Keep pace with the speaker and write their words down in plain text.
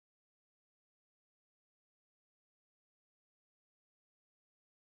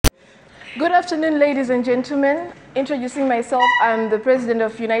Good afternoon, ladies and gentlemen. Introducing myself, I'm the President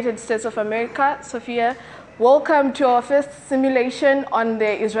of United States of America, Sophia. Welcome to our first simulation on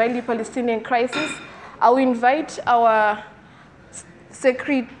the Israeli-Palestinian crisis. I will invite our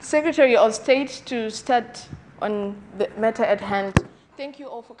Secretary of State to start on the matter at hand. Thank you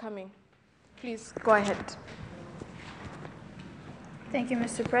all for coming. Please go ahead. Thank you,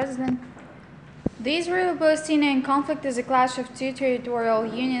 Mr. President. The Israeli-Palestinian conflict is a clash of two territorial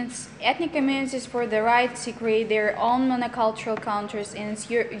units, ethnic communities for the right to create their own monocultural countries in its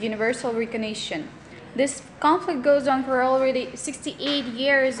universal recognition. This conflict goes on for already 68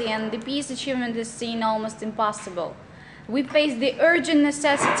 years and the peace achievement is seen almost impossible. We face the urgent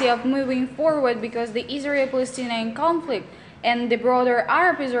necessity of moving forward because the Israeli-Palestinian conflict and the broader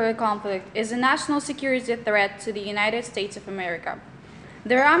Arab-Israeli conflict is a national security threat to the United States of America.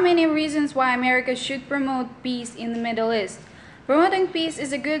 There are many reasons why America should promote peace in the Middle East. Promoting peace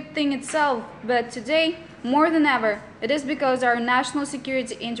is a good thing itself, but today, more than ever, it is because our national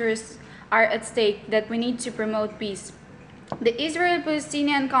security interests are at stake that we need to promote peace. The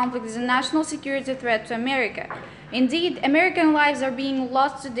Israeli-Palestinian conflict is a national security threat to America. Indeed, American lives are being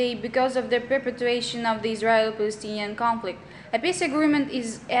lost today because of the perpetuation of the Israeli-Palestinian conflict. A peace agreement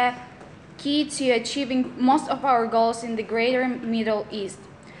is a key to achieving most of our goals in the greater Middle East.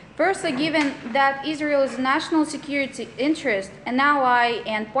 Firstly, given that Israel is a national security interest, an ally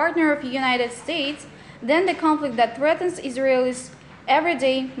and partner of the United States, then the conflict that threatens Israelis every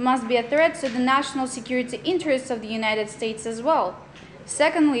day must be a threat to the national security interests of the United States as well.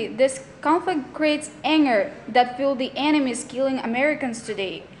 Secondly, this conflict creates anger that fuels the enemies killing Americans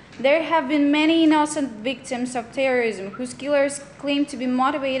today. There have been many innocent victims of terrorism whose killers claim to be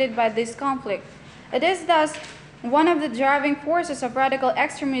motivated by this conflict. It is thus one of the driving forces of radical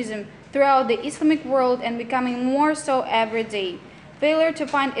extremism throughout the Islamic world and becoming more so every day. Failure to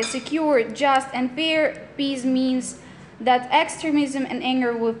find a secure, just, and fair peace means that extremism and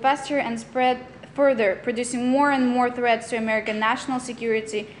anger will fester and spread further, producing more and more threats to American national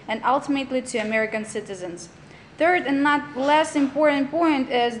security and ultimately to American citizens. Third, and not less important point,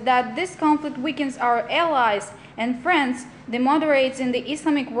 is that this conflict weakens our allies and friends, the moderates in the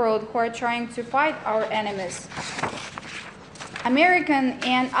Islamic world who are trying to fight our enemies. American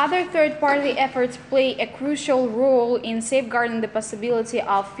and other third-party efforts play a crucial role in safeguarding the possibility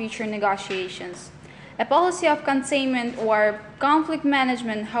of future negotiations. A policy of containment or conflict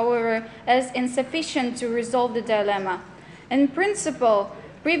management, however, is insufficient to resolve the dilemma. In principle,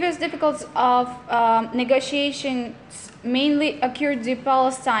 previous difficulties of negotiations mainly occurred in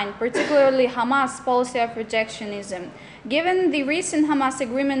Palestine, particularly Hamas' policy of rejectionism. Given the recent Hamas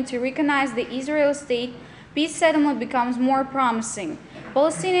agreement to recognize the Israeli state, peace settlement becomes more promising.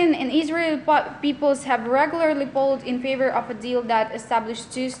 Palestinian and Israeli peoples have regularly polled in favor of a deal that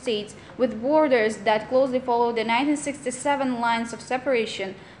established two states with borders that closely follow the 1967 lines of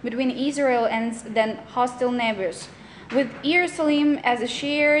separation between Israel and then hostile neighbors, with Jerusalem as a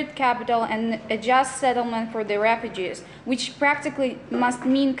shared capital and a just settlement for the refugees, which practically must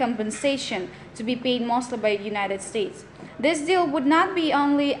mean compensation to be paid mostly by the United States. This deal would not be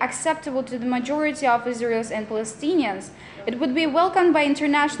only acceptable to the majority of Israelis and Palestinians, it would be welcomed by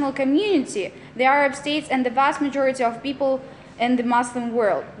international community, the Arab states, and the vast majority of people in the Muslim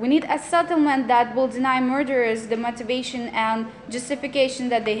world. We need a settlement that will deny murderers the motivation and justification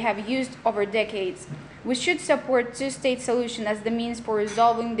that they have used over decades. We should support two-state solution as the means for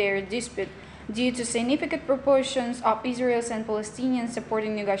resolving their dispute due to significant proportions of Israelis and Palestinians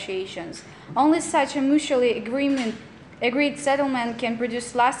supporting negotiations. Only such a mutually agreed settlement can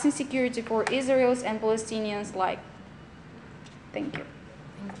produce lasting security for Israelis and Palestinians alike. Thank you.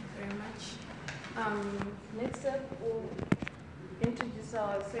 Thank you very much. Next up, we'll introduce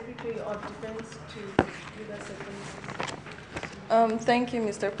our Secretary of Defense to give us a brief. Thank you,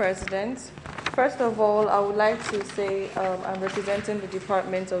 Mr. President. First of all, I would like to say I'm representing the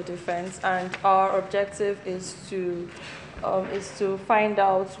Department of Defense, and our objective is to find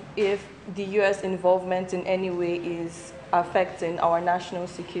out if the U.S. involvement in any way is affecting our national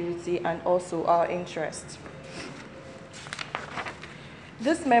security and also our interests.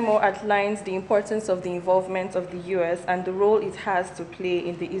 This memo outlines the importance of the involvement of the U.S. and the role it has to play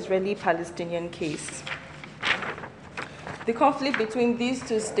in the Israeli-Palestinian case. The conflict between these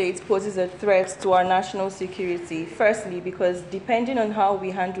two states poses a threat to our national security, firstly because depending on how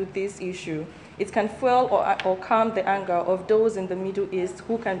we handle this issue, it can fuel or calm the anger of those in the Middle East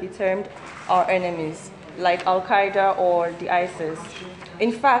who can be termed our enemies, like Al-Qaeda or the ISIS.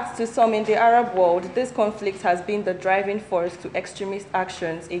 In fact, to some in the Arab world, this conflict has been the driving force to extremist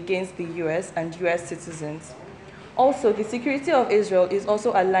actions against the US and US citizens. Also, the security of Israel is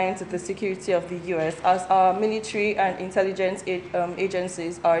also aligned to the security of the US, as our military and intelligence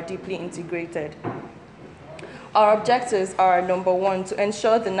agencies are deeply integrated. Our objectives are, number one, to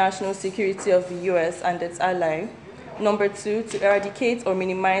ensure the national security of the US and its ally. Number two, to eradicate or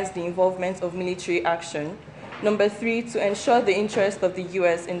minimize the involvement of military action. Number three, to ensure the interest of the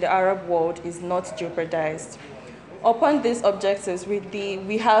US in the Arab world is not jeopardized. Upon these objectives,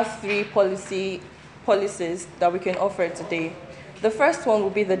 we have three policies that we can offer today. The first one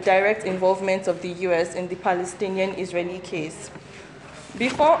will be the direct involvement of the US in the Palestinian-Israeli case.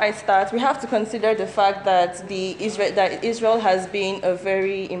 Before I start, we have to consider the fact that Israel has been a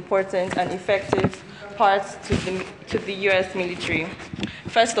very important and effective part to the US military.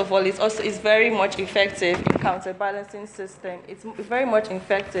 First of all, it's very much effective in counterbalancing system. It's very much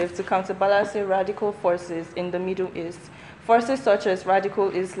effective to counterbalancing radical forces in the Middle East. Forces such as radical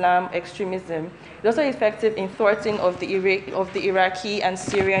Islam extremism. It's also effective in thwarting of the Iraqi and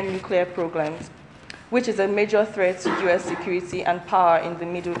Syrian nuclear programs, which is a major threat to US security and power in the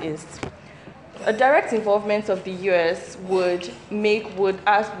Middle East. A direct involvement of the US would make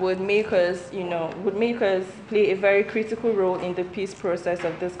us play a very critical role in the peace process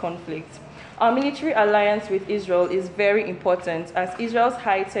of this conflict. Our military alliance with Israel is very important, as Israel's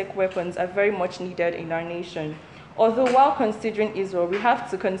high-tech weapons are very much needed in our nation. Although while considering Israel, we have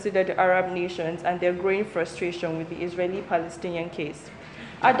to consider the Arab nations and their growing frustration with the Israeli-Palestinian case.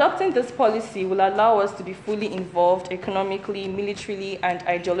 Adopting this policy will allow us to be fully involved economically, militarily, and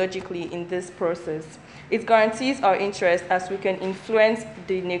ideologically in this process. It guarantees our interest as we can influence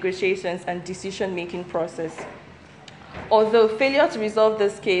the negotiations and decision-making process. Although failure to resolve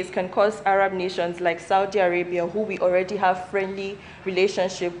this case can cause Arab nations like Saudi Arabia, who we already have friendly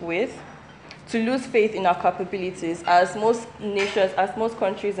relationship with, to lose faith in our capabilities, as most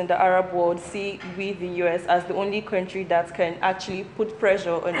countries in the Arab world see we, the US, as the only country that can actually put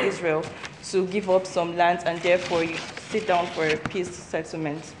pressure on Israel to give up some land and therefore sit down for a peace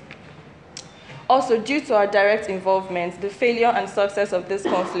settlement. Also, due to our direct involvement, the failure and success of these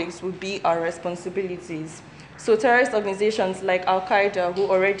conflicts would be our responsibilities. So terrorist organizations like Al-Qaeda, who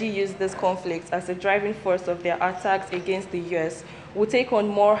already use this conflict as a driving force of their attacks against the US, will take on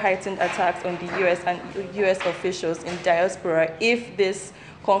more heightened attacks on the US and US officials in diaspora if this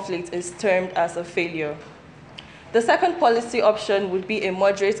conflict is termed as a failure. The second policy option would be a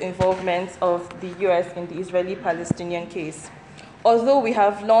moderate involvement of the US in the Israeli-Palestinian case. Although we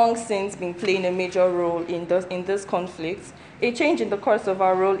have long since been playing a major role in this conflict, a change in the course of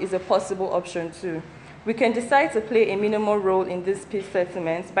our role is a possible option too. We can decide to play a minimal role in these peace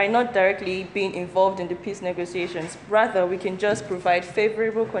settlements by not directly being involved in the peace negotiations. Rather, we can just provide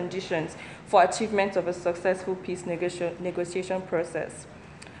favorable conditions for achievement of a successful peace negotiation process.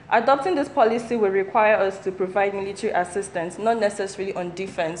 Adopting this policy will require us to provide military assistance, not necessarily on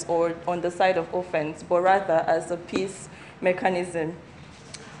defense or on the side of offense, but rather as a peace mechanism.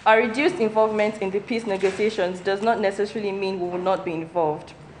 Our reduced involvement in the peace negotiations does not necessarily mean we will not be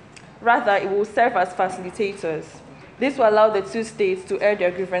involved. Rather, it will serve as facilitators. This will allow the two states to air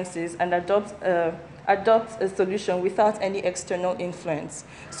their grievances and adopt a solution without any external influence.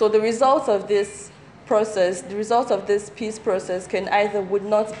 So the result of this peace process would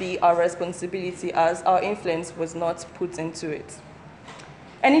not be our responsibility, as our influence was not put into it.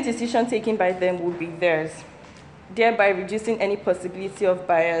 Any decision taken by them would be theirs, thereby reducing any possibility of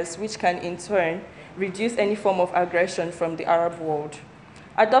bias, which can in turn reduce any form of aggression from the Arab world.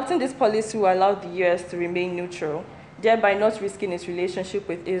 Adopting this policy will allow the US to remain neutral, thereby not risking its relationship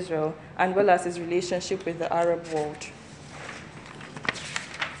with Israel, as well as its relationship with the Arab world.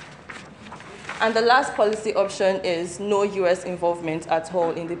 And the last policy option is no US involvement at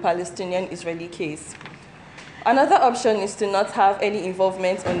all in the Palestinian-Israeli case. Another option is to not have any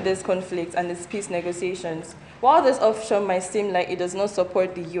involvement in this conflict and its peace negotiations. While this option might seem like it does not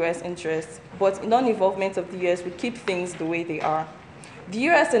support the US interests, but non-involvement of the US would keep things the way they are. The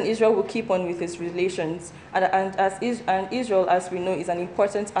US and Israel will keep on with its relations, and Israel, as we know, is an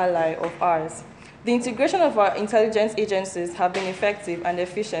important ally of ours. The integration of our intelligence agencies have been effective and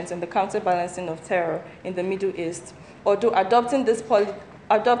efficient in the counterbalancing of terror in the Middle East, although adopting this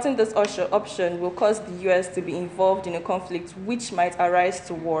option will cause the US to be involved in a conflict which might arise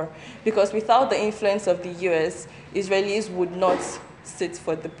to war, because without the influence of the US, Israelis would not sit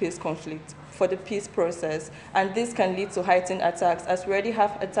for the peace process, and this can lead to heightened attacks, as we already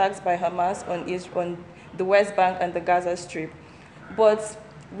have attacks by Hamas on the West Bank and the Gaza Strip. But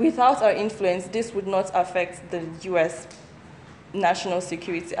without our influence, this would not affect the US. national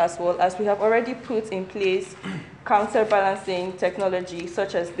security, as well as we have already put in place counterbalancing technology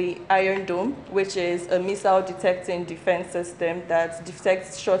such as the Iron Dome, which is a missile detecting defense system that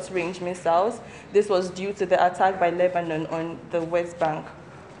detects short-range missiles. This was due to the attack by Lebanon on the West Bank.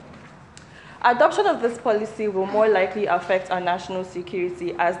 Adoption of this policy will more likely affect our national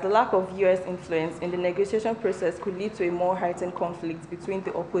security, as the lack of US influence in the negotiation process could lead to a more heightened conflict between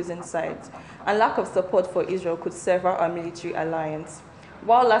the opposing sides, and lack of support for Israel could sever our military alliance,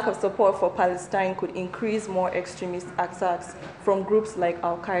 while lack of support for Palestine could increase more extremist attacks from groups like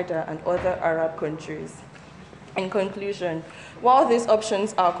Al-Qaeda and other Arab countries. In conclusion, while these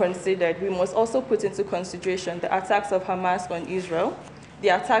options are considered, we must also put into consideration the attacks of Hamas on Israel. The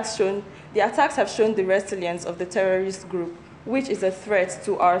attacks have shown the resilience of the terrorist group, which is a threat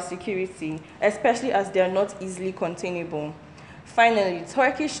to our security, especially as they are not easily containable. Finally,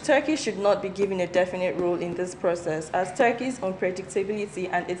 Turkey should not be given a definite role in this process, as Turkey's unpredictability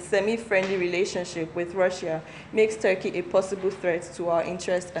and its semi-friendly relationship with Russia makes Turkey a possible threat to our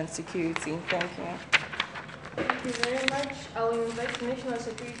interests and security. Thank you. Thank you very much. I'll invite National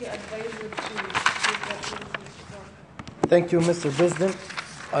Security Advisor to give that. Thank you, Mr. President.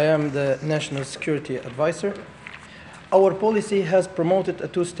 I am the National Security Advisor. Our policy has promoted a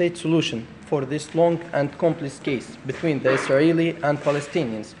two-state solution for this long and complex case between the Israeli and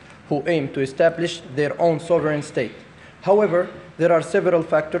Palestinians who aim to establish their own sovereign state. However, there are several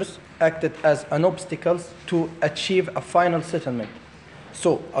factors acted as an obstacle to achieve a final settlement.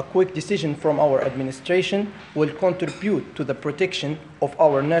 So, a quick decision from our administration will contribute to the protection of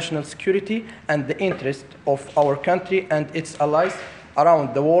our national security and the interest of our country and its allies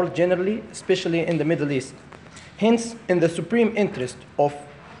around the world generally, especially in the Middle East. Hence, in the supreme interest of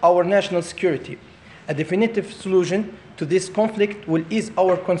our national security, a definitive solution to this conflict will ease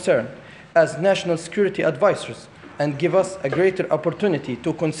our concern as national security advisors and give us a greater opportunity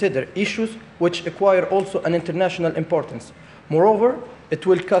to consider issues which acquire also an international importance. Moreover, it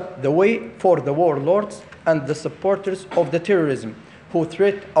will cut the way for the warlords and the supporters of the terrorism who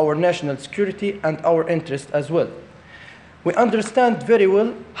threat our national security and our interest as well. We understand very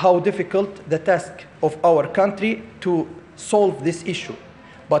well how difficult the task of our country to solve this issue,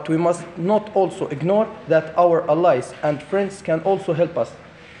 but we must not also ignore that our allies and friends can also help us.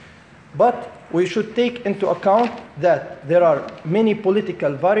 But we should take into account that there are many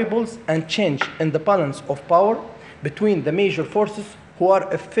political variables and change in the balance of power between the major forces who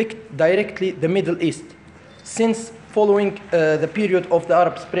are affect directly the Middle East, since following the period of the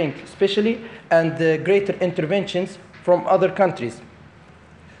Arab Spring especially, and the greater interventions from other countries.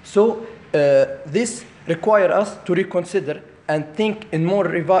 So this requires us to reconsider and think in more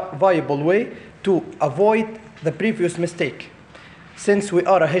viable way to avoid the previous mistake. Since we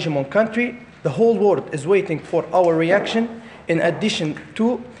are a hegemon country, the whole world is waiting for our reaction. In addition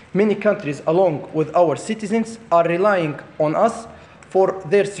to many countries, along with our citizens, are relying on us for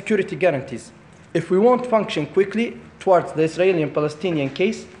their security guarantees. If we won't function quickly towards the Israeli and Palestinian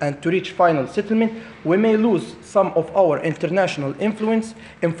case and to reach final settlement, we may lose some of our international influence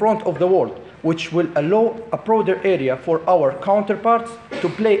in front of the world, which will allow a broader area for our counterparts to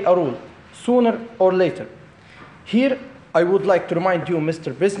play a role sooner or later. Here, I would like to remind you,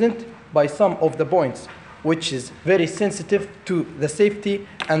 Mr. President, by some of the points which is very sensitive to the safety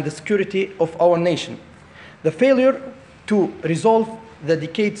and the security of our nation. The failure to resolve the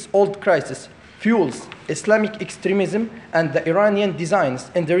decades-old crisis fuels Islamic extremism and the Iranian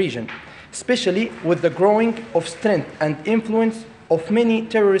designs in the region, especially with the growing of strength and influence of many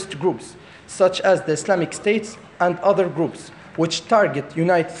terrorist groups, such as the Islamic States and other groups, which target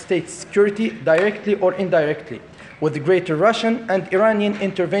United States security directly or indirectly. With greater Russian and Iranian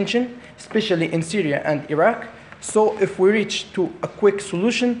intervention, especially in Syria and Iraq. So if we reach to a quick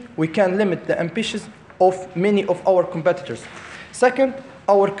solution, we can limit the ambitions of many of our competitors. Second,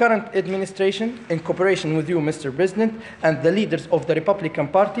 our current administration, in cooperation with you, Mr. President, and the leaders of the Republican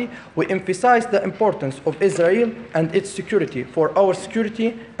Party, we emphasize the importance of Israel and its security for our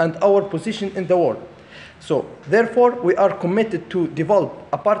security and our position in the world. So, therefore, we are committed to develop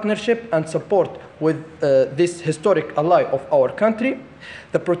a partnership and support with this historic ally of our country.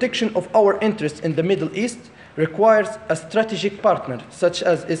 The protection of our interests in the Middle East requires a strategic partner, such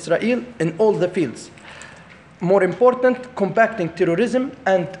as Israel, in all the fields. More important, combating terrorism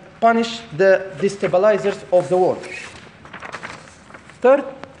and punish the destabilizers of the world. Third,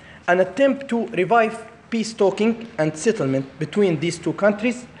 an attempt to revive peace talking and settlement between these two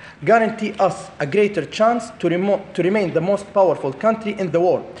countries guarantee us a greater chance to remain the most powerful country in the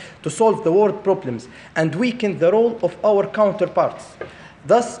world, to solve the world problems, and weaken the role of our counterparts.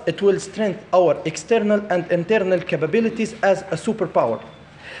 Thus, it will strengthen our external and internal capabilities as a superpower,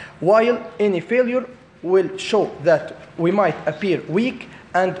 while any failure will show that we might appear weak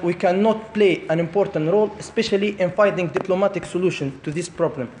and we cannot play an important role, especially in finding diplomatic solutions to this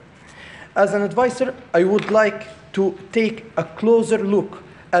problem. As an advisor, I would like to take a closer look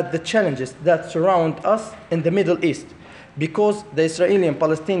at the challenges that surround us in the Middle East, because the Israeli and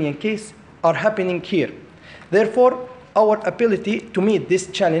Palestinian case are happening here. Therefore, our ability to meet this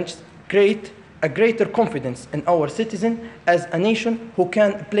challenge create a greater confidence in our citizens as a nation who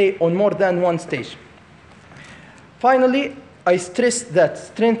can play on more than one stage. Finally, I stress that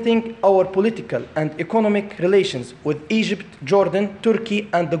strengthening our political and economic relations with Egypt, Jordan, Turkey,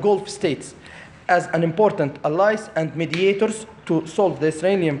 and the Gulf states as an important allies and mediators to solve the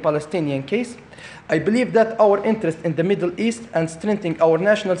Israeli and Palestinian case. I believe that our interest in the Middle East and strengthening our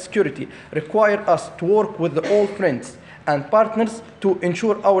national security require us to work with all friends and partners to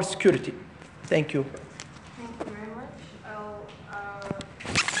ensure our security. Thank you. Thank you very much. I'll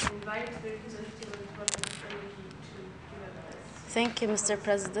invite the representative of the Department of Energy to give advice. Thank you, Mr.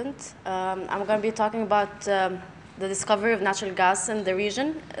 President. I'm going to be talking about the discovery of natural gas in the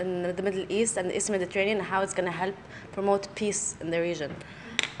region, in the Middle East and the East Mediterranean, and how it's going to help promote peace in the region.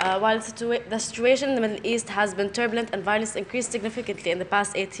 While the situation in the Middle East has been turbulent and violence increased significantly in the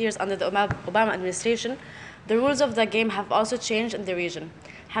past 8 years under the Obama administration, the rules of the game have also changed in the region.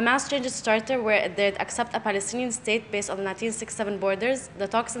 Hamas changed its charter where it did accept a Palestinian state based on the 1967 borders. The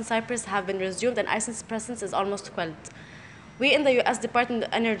talks in Cyprus have been resumed and ISIS' presence is almost quelled. We in the U.S. Department of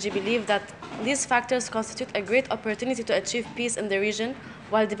Energy believe that these factors constitute a great opportunity to achieve peace in the region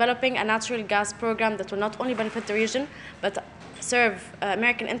while developing a natural gas program that will not only benefit the region, but serve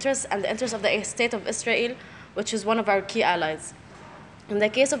American interests and the interests of the state of Israel, which is one of our key allies. In the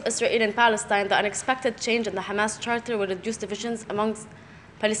case of Israel and Palestine, the unexpected change in the Hamas charter will reduce divisions amongst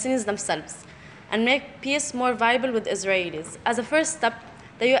Palestinians themselves and make peace more viable with Israelis. As a first step,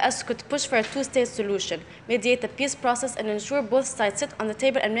 the U.S. could push for a two-state solution, mediate the peace process, and ensure both sides sit on the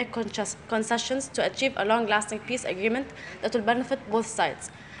table and make concessions to achieve a long-lasting peace agreement that will benefit both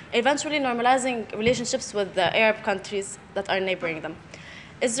sides, eventually normalizing relationships with the Arab countries that are neighboring them.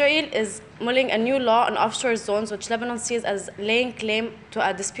 Israel is mulling a new law on offshore zones, which Lebanon sees as laying claim to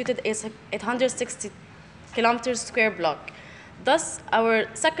a disputed 860 kilometers square block. Thus, our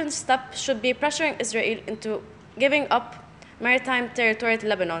second step should be pressuring Israel into giving up maritime territory to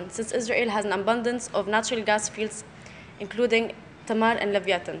Lebanon, since Israel has an abundance of natural gas fields, including Tamar and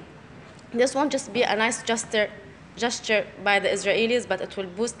Leviathan. This won't just be a nice gesture by the Israelis, but it will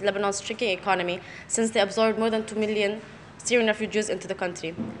boost Lebanon's shrinking economy, since they absorbed more than 2 million Syrian refugees into the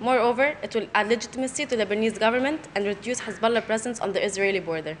country. Moreover, it will add legitimacy to the Lebanese government and reduce Hezbollah presence on the Israeli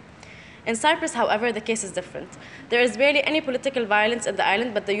border. In Cyprus, however, the case is different. There is barely any political violence in the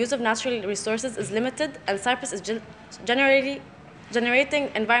island, but the use of natural resources is limited, and Cyprus is generating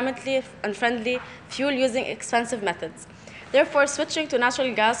environmentally unfriendly fuel using expensive methods. Therefore, switching to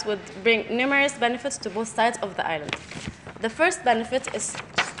natural gas would bring numerous benefits to both sides of the island. The first benefit is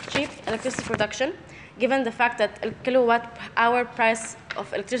cheap electricity production, given the fact that a kilowatt-hour price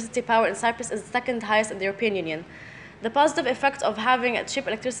of electricity power in Cyprus is the second highest in the European Union. The positive effect of having a cheap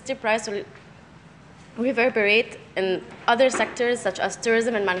electricity price will reverberate in other sectors such as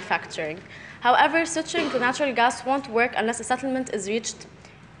tourism and manufacturing. However, switching to natural gas won't work unless a settlement is reached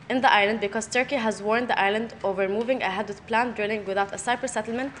in the island, because Turkey has warned the island over moving ahead with planned drilling without a Cyprus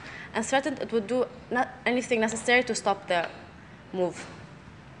settlement and threatened it would do anything necessary to stop the move.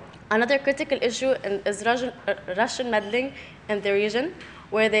 Another critical issue is Russian meddling in the region,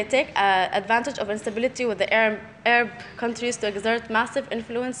 where they take advantage of instability with the Arab countries to exert massive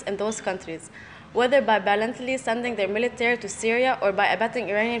influence in those countries, whether by violently sending their military to Syria or by abetting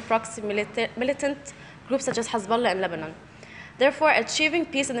Iranian proxy militant groups such as Hezbollah in Lebanon. Therefore, achieving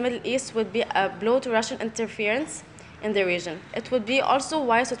peace in the Middle East would be a blow to Russian interference in the region. It would be also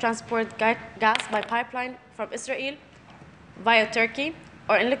wise to transport gas by pipeline from Israel via Turkey,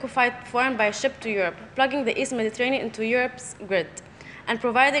 or in liquefied form by ship to Europe, plugging the East Mediterranean into Europe's grid, and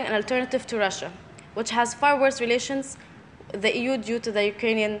providing an alternative to Russia, which has far worse relations with the EU due to the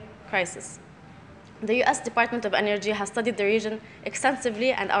Ukrainian crisis. The U.S. Department of Energy has studied the region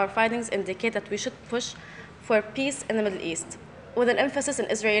extensively, and our findings indicate that we should push for peace in the Middle East, with an emphasis in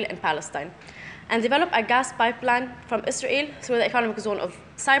Israel and Palestine, and develop a gas pipeline from Israel through the economic zone of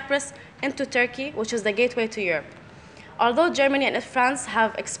Cyprus into Turkey, which is the gateway to Europe. Although Germany and France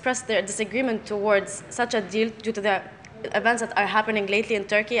have expressed their disagreement towards such a deal due to the events that are happening lately in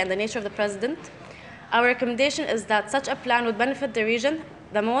Turkey and the nature of the president, our recommendation is that such a plan would benefit the region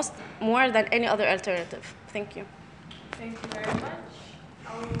the most, more than any other alternative. Thank you. Thank you very much.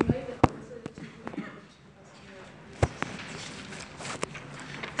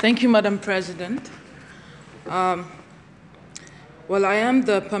 Thank you, Madam President. Well, I am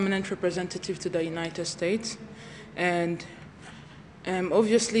the permanent representative to the United States, and I'm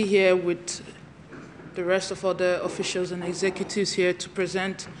obviously here with the rest of other officials and executives here to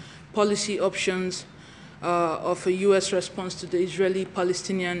present policy options of a U.S. response to the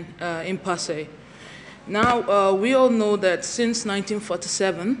Israeli-Palestinian impasse. Now, we all know that since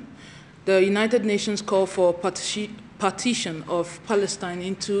 1947, the United Nations called for partition of Palestine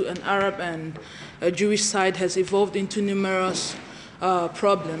into an Arab and a Jewish side has evolved into numerous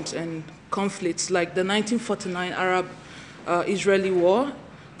problems and conflicts, like the 1949 Arab-Israeli War,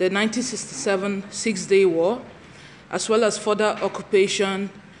 the 1967 Six-Day War, as well as further occupation,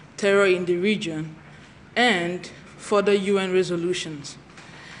 terror in the region, and further UN resolutions.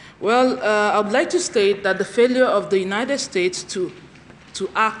 Well, I would like to state that the failure of the United States to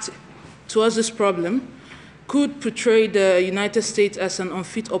act towards this problem could portray the United States as an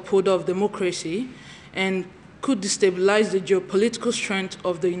unfit upholder of democracy and could destabilize the geopolitical strength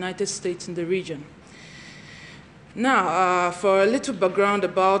of the United States in the region. Now, for a little background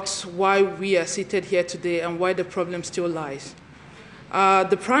about why we are seated here today and why the problem still lies.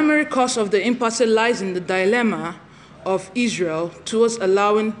 The primary cause of the impasse lies in the dilemma of Israel towards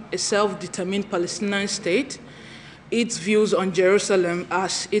allowing a self-determined Palestinian state, its views on Jerusalem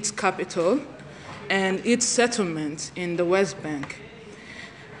as its capital, and its settlement in the West Bank.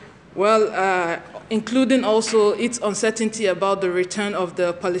 Well, including also its uncertainty about the return of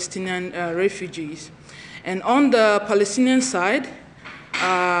the Palestinian refugees. And on the Palestinian side,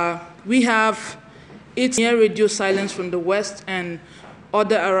 we have its near radio silence from the West and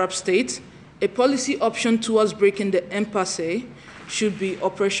other Arab states. A policy option towards breaking the impasse should be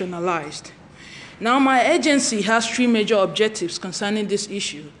operationalized. Now, my agency has three major objectives concerning this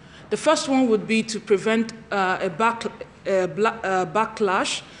issue. The first one would be to prevent a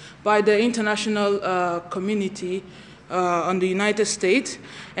backlash by the international community on the United States,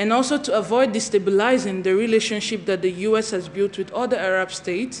 and also to avoid destabilizing the relationship that the U.S. has built with other Arab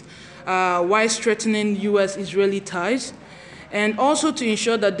states while strengthening U.S.-Israeli ties, and also to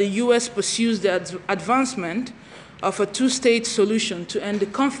ensure that the U.S. pursues the advancement of a two-state solution to end the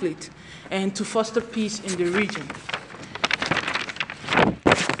conflict and to foster peace in the region.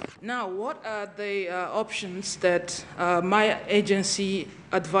 Now, what are the options that my agency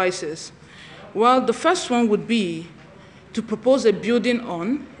advises? Well, the first one would be to propose a building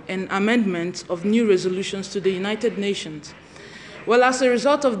on and amendment of new resolutions to the United Nations. Well, as a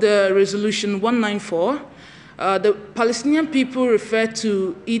result of the resolution 194, the Palestinian people refer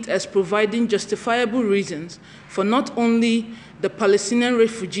to it as providing justifiable reasons for not only the Palestinian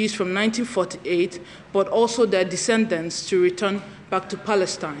refugees from 1948, but also their descendants to return back to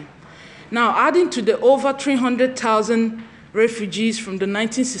Palestine. Now, adding to the over 300,000 refugees from the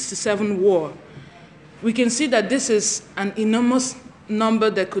 1967 war, we can see that this is an enormous number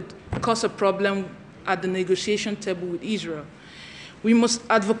that could cause a problem at the negotiation table with Israel. We must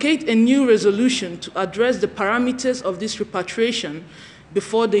advocate a new resolution to address the parameters of this repatriation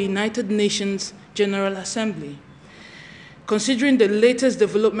before the United Nations General Assembly, considering the latest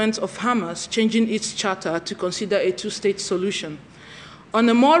developments of Hamas changing its charter to consider a two-state solution. On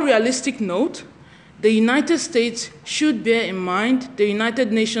a more realistic note, the United States should bear in mind the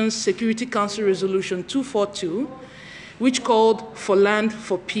United Nations Security Council Resolution 242, which called for land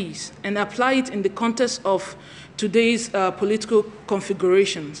for peace, and apply it in the context of today's political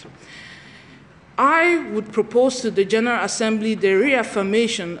configurations. I would propose to the General Assembly the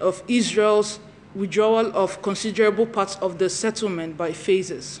reaffirmation of Israel's withdrawal of considerable parts of the settlement by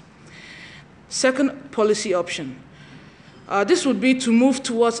phases. Second policy option. This would be to move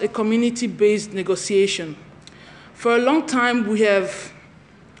towards a community-based negotiation. For a long time, we have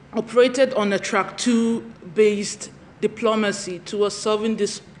operated on a track two-based diplomacy towards solving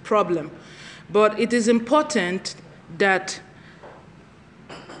this problem. But it is important that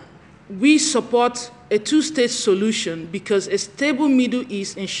we support a two-state solution because a stable Middle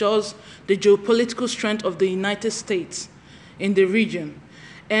East ensures the geopolitical strength of the United States in the region.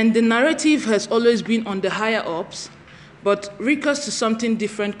 And the narrative has always been on the higher-ups, but recourse to something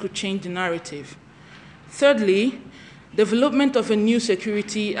different could change the narrative. Thirdly, development of a new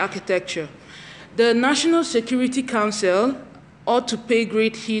security architecture. The National Security Council ought to pay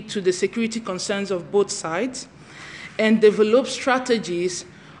great heed to the security concerns of both sides and develop strategies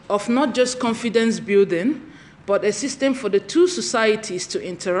of not just confidence building, but a system for the two societies to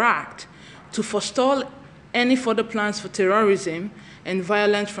interact, to forestall any further plans for terrorism and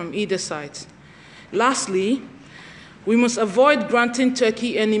violence from either side. Lastly, We must avoid granting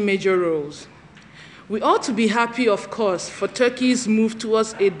Turkey any major roles. We ought to be happy, of course, for Turkey's move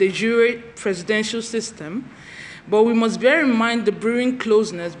towards a de jure presidential system, but we must bear in mind the brewing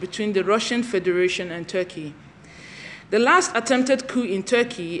closeness between the Russian Federation and Turkey. The last attempted coup in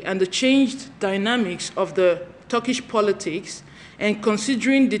Turkey and the changed dynamics of the Turkish politics, and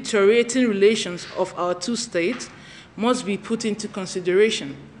considering deteriorating relations of our two states, must be put into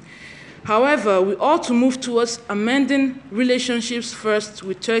consideration. However, we ought to move towards amending relationships first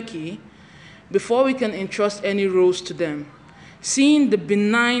with Turkey before we can entrust any roles to them. Seeing the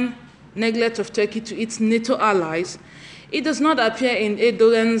benign neglect of Turkey to its NATO allies, it does not appear in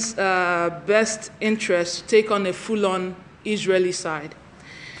Erdogan's best interest to take on a full-on Israeli side.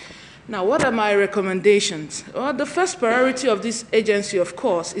 Now, what are my recommendations? Well, the first priority of this agency, of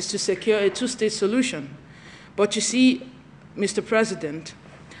course, is to secure a two-state solution. But you see, Mr. President,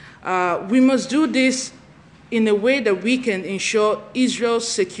 we must do this in a way that we can ensure Israel's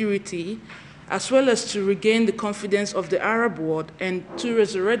security, as well as to regain the confidence of the Arab world and to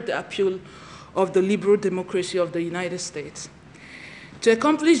resurrect the appeal of the liberal democracy of the United States. To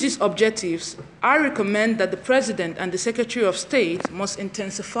accomplish these objectives, I recommend that the President and the Secretary of State must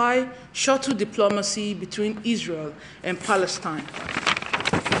intensify shuttle diplomacy between Israel and Palestine.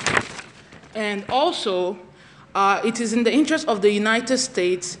 And also, it is in the interest of the United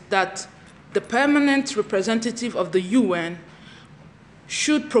States that the permanent representative of the UN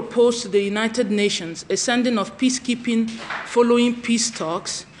should propose to the United Nations a sending of peacekeeping following peace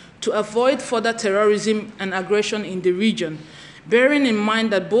talks to avoid further terrorism and aggression in the region, bearing in mind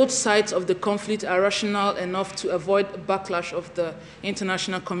that both sides of the conflict are rational enough to avoid a backlash of the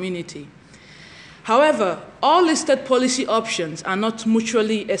international community. However, all listed policy options are not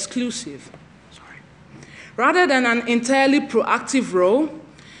mutually exclusive. Rather than an entirely proactive role,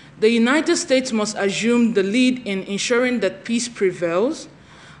 the United States must assume the lead in ensuring that peace prevails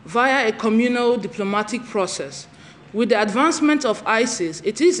via a communal diplomatic process. With the advancement of ISIS,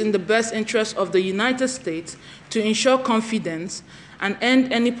 it is in the best interest of the United States to ensure confidence and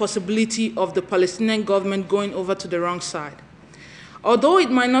end any possibility of the Palestinian government going over to the wrong side. Although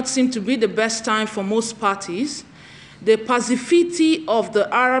it might not seem to be the best time for most parties, the passivity of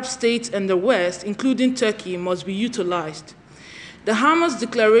the Arab states and the West, including Turkey, must be utilized. The Hamas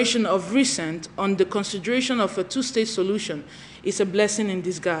declaration of recent on the consideration of a two-state solution is a blessing in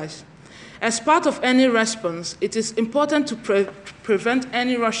disguise. As part of any response, it is important to prevent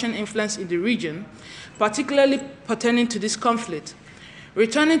any Russian influence in the region, particularly pertaining to this conflict.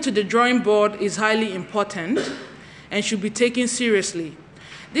 Returning to the drawing board is highly important and should be taken seriously.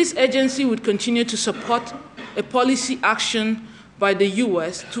 This agency would continue to support a policy action by the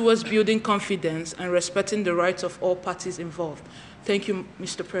US towards building confidence and respecting the rights of all parties involved. Thank you,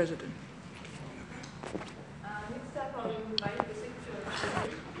 Mr. President.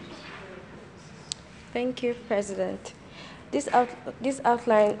 Thank you, President. This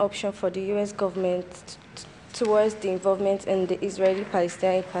outline option for the U.S. government towards the involvement in the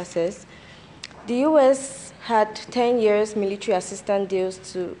Israeli-Palestinian process, the U.S. had 10 years military assistance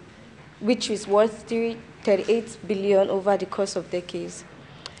deals which is worth $38 billion over the course of decades,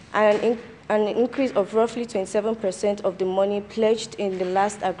 and an increase of roughly 27% of the money pledged in the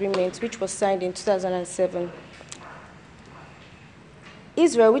last agreement, which was signed in 2007.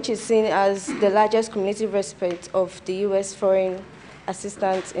 Israel, which is seen as the largest cumulative recipient of the U.S. foreign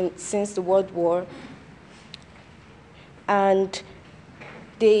assistance since the World War, and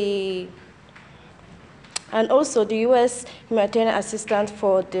also the U.S. humanitarian assistance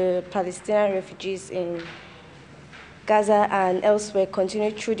for the Palestinian refugees in Gaza and elsewhere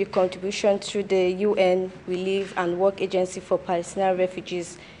continued through the contribution to the UN Relief and Work Agency for Palestinian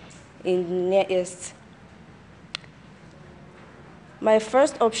refugees in the Near East. My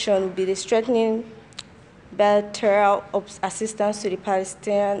first option would be the strengthening bilateral assistance to the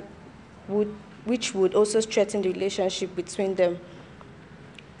Palestinians, which would also strengthen the relationship between them.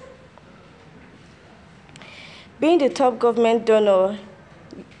 Being the top government donor,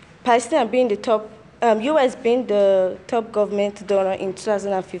 Palestine being the top, US being the top government donor in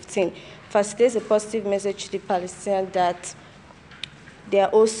 2015, facilitates a positive message to the Palestinians that they are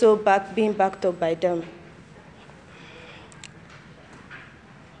also being backed up by them.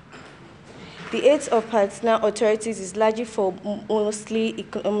 The aid of Palestinian authorities is largely for mostly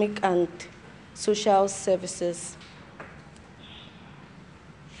economic and social services.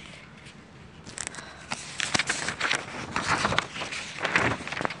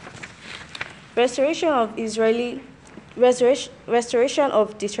 Restoration of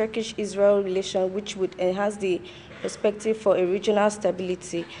the Turkish-Israel relation, which would enhance the perspective for a regional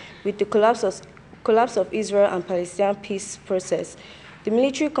stability. With the collapse collapse of Israel and Palestinian peace process, the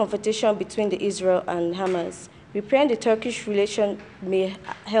military confrontation between the Israel and Hamas. Repairing the Turkish relation may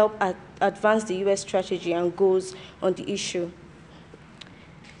help advance the U.S. strategy and goals on the issue.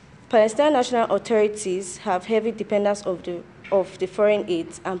 Palestinian national authorities have heavy dependence of the foreign aid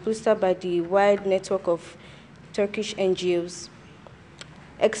and boosted by the wide network of Turkish NGOs.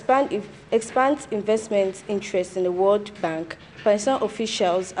 Expand investment interest in the World Bank. Palestinian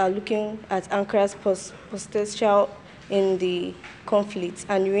officials are looking at Ankara's potential in the conflict,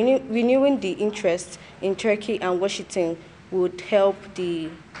 and renewing the interest in Turkey and Washington will help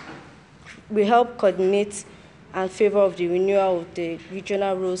coordinate and favor of the renewal of the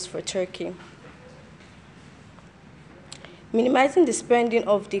regional roles for Turkey. Minimizing the spending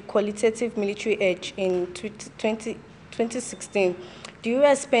of the qualitative military edge in 2016, the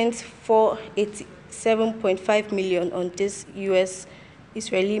U.S. spent $487.5 million on this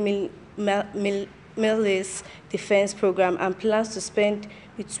U.S.-Israeli Middle defense program and plans to spend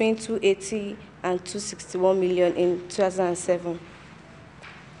between $280 and $261 million in 2007.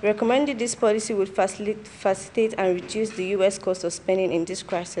 Recommended this policy would facilitate and reduce the U.S. cost of spending in this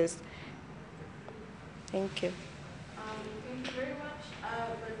crisis. Thank you. Thank you very much.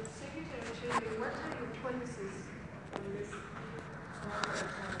 But Secretary Chile, what are your policies on this?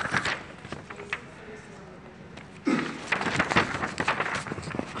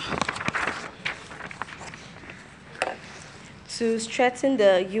 To strengthen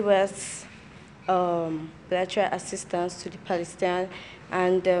the U.S. bilateral assistance to the Palestinians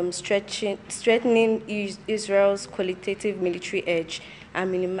and strengthening Israel's qualitative military edge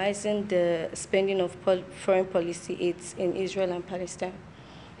and minimizing the spending of foreign policy aids in Israel and Palestine.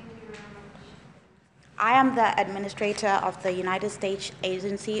 Thank you very much. I am the administrator of the United States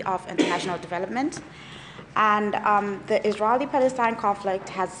Agency of International Development, and the Israeli-Palestine conflict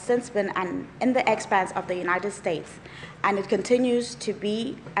has since been in the expanse of the United States, and it continues to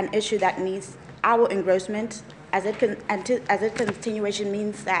be an issue that needs our engrossment, as its continuation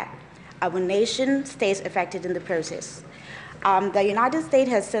means that our nation stays affected in the process. The United States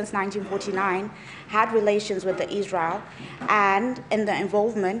has since 1949 had relations with Israel, and in the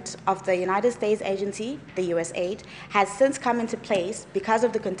involvement of the United States agency, the USAID, has since come into place because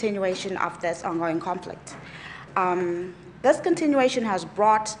of the continuation of this ongoing conflict. This continuation has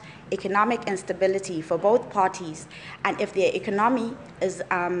brought economic instability for both parties, and if the economy is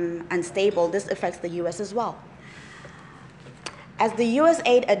unstable, this affects the U.S. as well. As the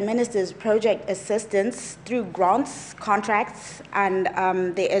USAID administers project assistance through grants, contracts, and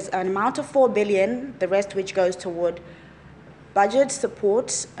there is an amount of $4 billion, the rest which goes toward budget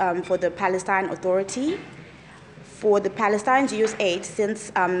support for the Palestine Authority. For the Palestinians' USAID since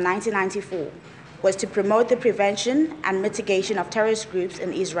 1994 was to promote the prevention and mitigation of terrorist groups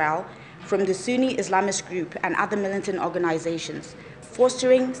in Israel from the Sunni Islamist group and other militant organizations,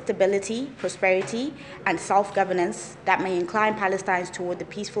 fostering stability, prosperity, and self-governance that may incline Palestinians toward the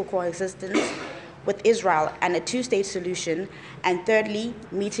peaceful coexistence with Israel and a two-state solution, and thirdly,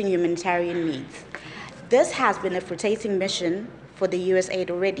 meeting humanitarian needs. This has been a rotating mission for the USAID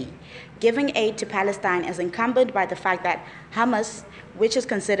already. Giving aid to Palestine is encumbered by the fact that Hamas, which is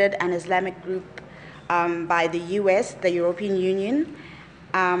considered an Islamic group by the US, the European Union,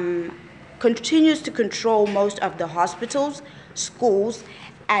 continues to control most of the hospitals, schools,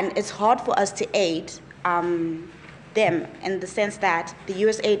 and it's hard for us to aid them in the sense that the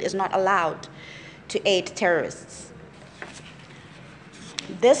USAID is not allowed to aid terrorists.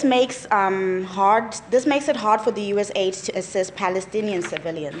 This makes it hard for the USAID to assist Palestinian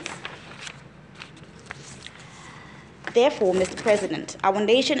civilians. Therefore, Mr. President, our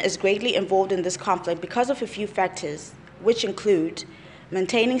nation is greatly involved in this conflict because of a few factors, which include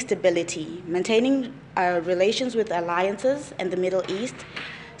maintaining stability, maintaining relations with alliances in the Middle East,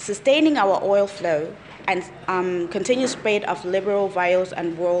 sustaining our oil flow, and continued spread of liberal values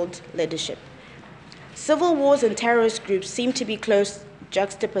and world leadership. Civil wars and terrorist groups seem to be close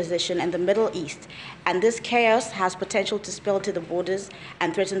juxtaposition in the Middle East, and this chaos has potential to spill to the borders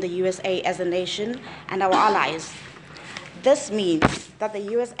and threaten the USA as a nation and our allies. This means that the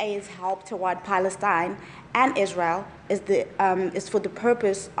USA's help toward Palestine and Israel is for the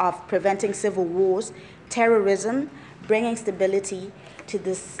purpose of preventing civil wars, terrorism, bringing stability to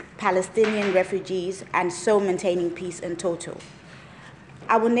the Palestinian refugees, and so maintaining peace in total.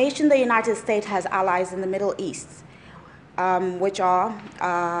 Our nation, the United States, has allies in the Middle East, which are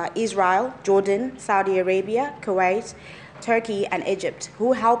Israel, Jordan, Saudi Arabia, Kuwait, Turkey, and Egypt,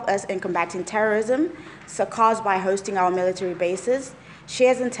 who help us in combating terrorism, caused by hosting our military bases,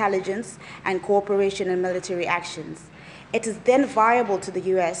 shares intelligence, and cooperation in military actions. It is then viable to the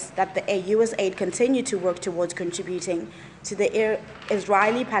U.S. that the U.S. aid continue to work towards contributing to the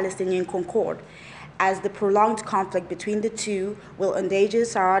Israeli-Palestinian Concord, as the prolonged conflict between the two will endanger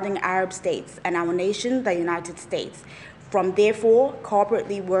surrounding Arab states and our nation, the United States, from therefore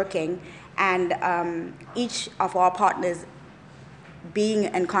cooperatively working and each of our partners being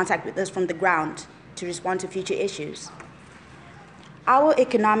in contact with us from the ground to respond to future issues. Our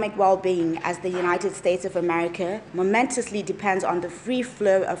economic well-being as the United States of America momentously depends on the free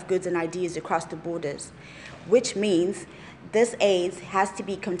flow of goods and ideas across the borders, which means this aid has to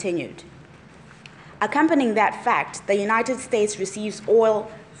be continued. Accompanying that fact, the United States receives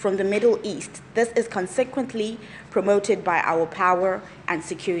oil from the Middle East. This is consequently promoted by our power and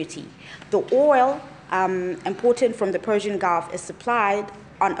security. The oil imported from the Persian Gulf is supplied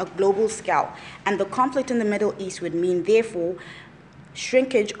on a global scale, and the conflict in the Middle East would mean, therefore,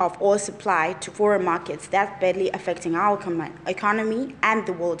 shrinkage of oil supply to foreign markets, that's badly affecting our economy and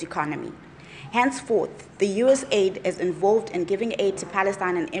the world economy. Henceforth, the U.S. aid is involved in giving aid to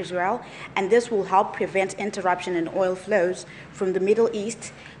Palestine and Israel, and this will help prevent interruption in oil flows from the Middle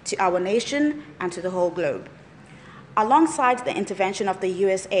East to our nation and to the whole globe. Alongside the intervention of the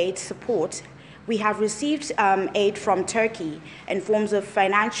U.S. aid support, we have received aid from Turkey in forms of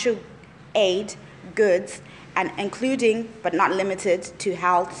financial aid, goods, and including, but not limited to,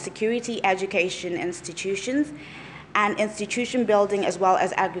 health, security, education institutions, and institution building, as well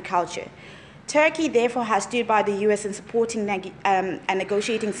as agriculture. Turkey, therefore, has stood by the U.S. in supporting a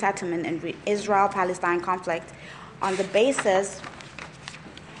negotiating settlement in the Israel-Palestine conflict on the basis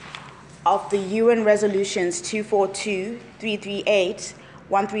of the UN resolutions 242, 338,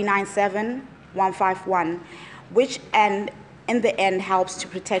 1397, 151, which in the end helps to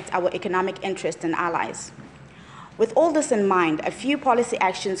protect our economic interests and allies. With all this in mind, a few policy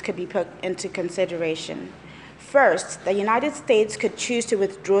actions could be put into consideration. First, the United States could choose to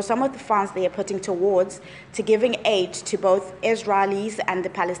withdraw some of the funds they are putting towards to giving aid to both Israelis and the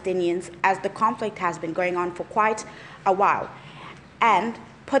Palestinians, as the conflict has been going on for quite a while, and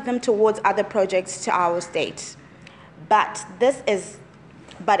put them towards other projects to our state. But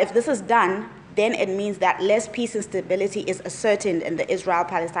if this is done, then it means that less peace and stability is ascertained in the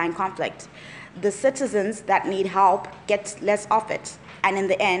Israel-Palestine conflict. The citizens that need help get less of it, and in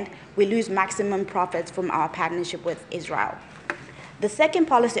the end, we lose maximum profits from our partnership with Israel. The second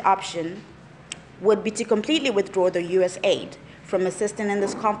policy option would be to completely withdraw the U.S. aid from assisting in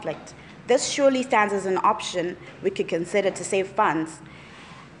this conflict. This surely stands as an option we could consider to save funds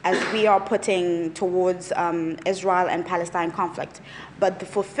as we are putting towards Israel and Palestine conflict. But the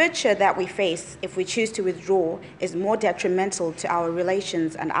forfeiture that we face if we choose to withdraw is more detrimental to our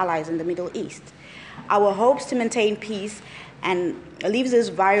relations and allies in the Middle East. Our hopes to maintain peace and leaves us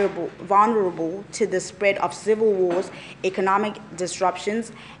vulnerable to the spread of civil wars, economic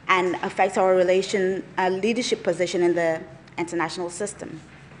disruptions, and affects our leadership position in the international system.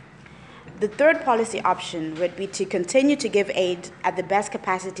 The third policy option would be to continue to give aid at the best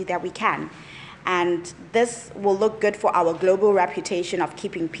capacity that we can. And this will look good for our global reputation of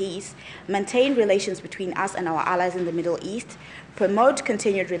keeping peace, maintain relations between us and our allies in the Middle East, promote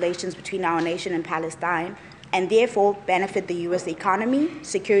continued relations between our nation and Palestine, and therefore benefit the U.S. economy,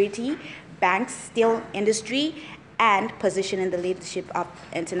 security, banks, steel industry, and position in the leadership of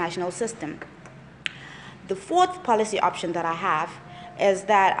the international system. The fourth policy option that I have is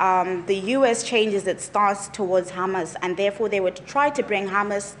that the U.S. changes its stance towards Hamas, and therefore they would try to bring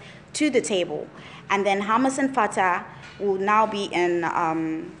Hamas to the table. And then Hamas and Fatah will now be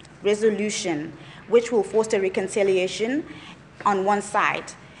in resolution, which will foster reconciliation on one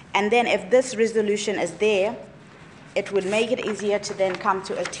side. And then if this resolution is there, it would make it easier to then come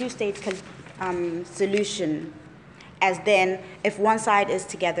to a two-state solution, as then if one side is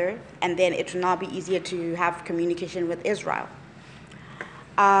together, and then it will now be easier to have communication with Israel.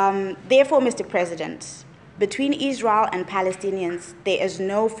 Therefore, Mr. President, between Israel and Palestinians, there is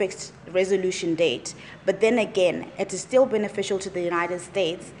no fixed resolution date. But then again, it is still beneficial to the United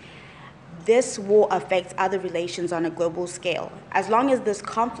States. This war affects other relations on a global scale. As long as this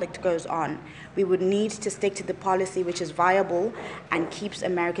conflict goes on, we would need to stick to the policy which is viable and keeps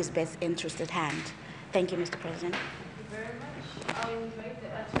America's best interest at hand. Thank you, Mr. President. Thank you very much. I'll invite the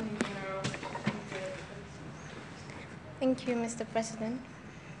Attorney General to speak. Thank you, Mr. President.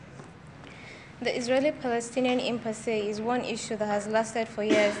 The Israeli-Palestinian impasse is one issue that has lasted for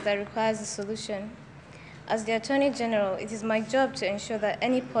years that requires a solution. As the Attorney General, it is my job to ensure that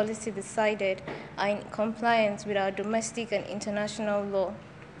any policy decided are in compliance with our domestic and international law.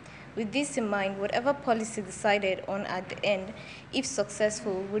 With this in mind, whatever policy decided on at the end, if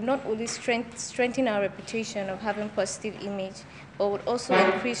successful, would not only strengthen our reputation of having positive image, but would also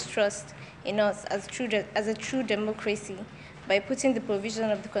increase trust in us as a true democracy by putting the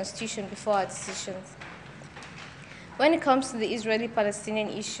provision of the Constitution before our decisions. When it comes to the Israeli-Palestinian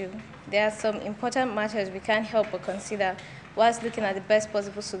issue, there are some important matters we can't help but consider whilst looking at the best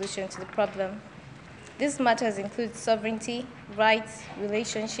possible solution to the problem. These matters include sovereignty, rights,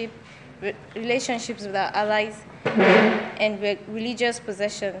 relationships with our allies, and religious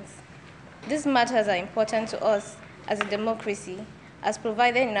possessions. These matters are important to us as a democracy, as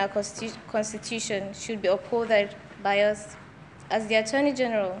provided in our Constitution should be upheld by us. As the Attorney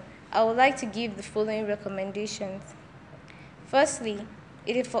General, I would like to give the following recommendations. Firstly,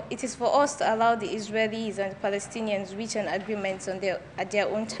 it is for us to allow the Israelis and the Palestinians reach an agreement at their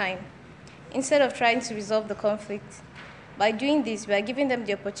own time, instead of trying to resolve the conflict. By doing this, we are giving them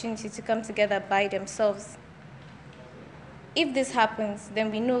the opportunity to come together by themselves. If this happens,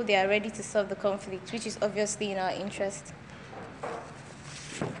 then we know they are ready to solve the conflict, which is obviously in our interest.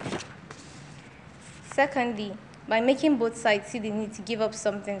 Secondly, by making both sides see the need to give up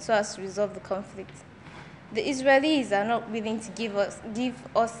something so as to resolve the conflict. The Israelis are not willing to give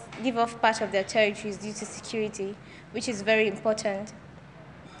off part of their territories due to security, which is very important.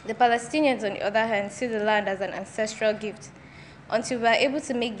 The Palestinians, on the other hand, see the land as an ancestral gift. Until we are able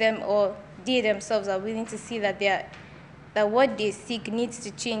to make them, or they themselves are willing to see that what they seek needs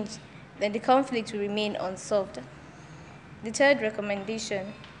to change, then the conflict will remain unsolved. The third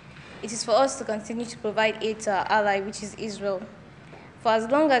recommendation, it is for us to continue to provide aid to our ally, which is Israel, for as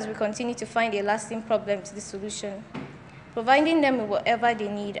long as we continue to find a lasting problem to the solution, providing them with whatever they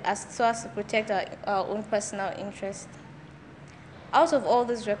need so as to protect our own personal interest. Out of all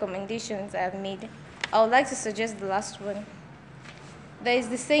those recommendations I have made, I would like to suggest the last one. There is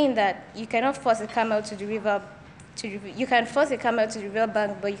the saying that you cannot force a camel to the river. You can force a camel to the river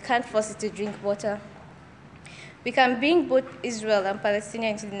bank, but you can't force it to drink water. We can bring both Israel and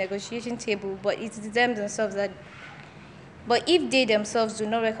Palestine to the negotiation table, but it's them themselves that. But if they themselves do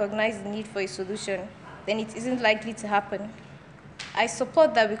not recognize the need for a solution, then it isn't likely to happen. I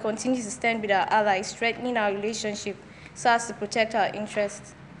support that we continue to stand with our allies, strengthening our relationship so as to protect our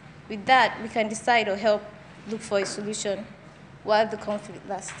interests. With that, we can decide or help look for a solution while the conflict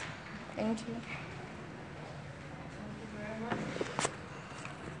lasts. Thank you.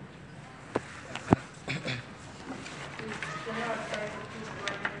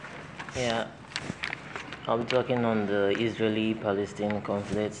 Yeah, I'll be talking on the Israeli-Palestinian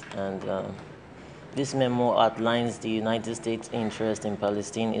conflict, and this memo outlines the United States' interest in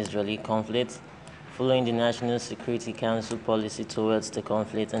Palestine-Israeli conflict, following the National Security Council policy towards the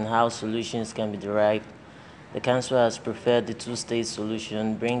conflict and how solutions can be derived. The Council has preferred the two-state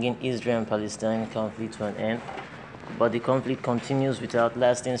solution, bringing Israel and Palestine conflict to an end, but the conflict continues without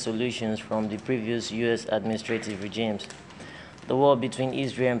lasting solutions from the previous U.S. administrative regimes. The war between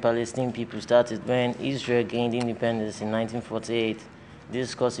Israel and Palestinian people started when Israel gained independence in 1948,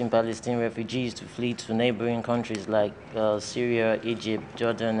 this causing Palestinian refugees to flee to neighboring countries like Syria, Egypt,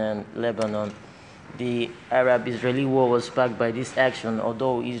 Jordan, and Lebanon. The Arab-Israeli War was sparked by this action,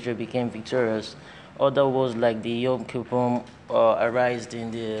 although Israel became victorious. Other wars like the Yom Kippur arised,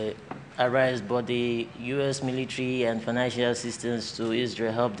 but the U.S. military and financial assistance to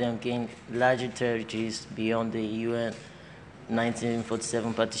Israel helped them gain larger territories beyond the UN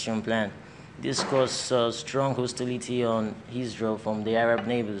 1947 partition plan. This caused strong hostility on Israel from the Arab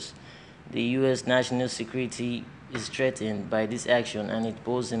neighbors. The U.S. national security is threatened by this action, and it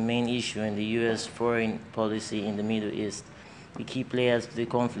poses a main issue in the U.S. foreign policy in the Middle East. The key players to the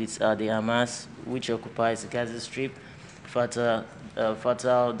conflicts are the Hamas, which occupies the Gaza Strip, Fatah,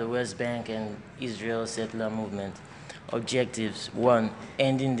 the West Bank, and Israel settler movement. Objectives: 1.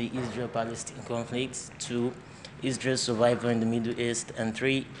 Ending the Israel-Palestine conflict. 2. Israel's survival in the Middle East. And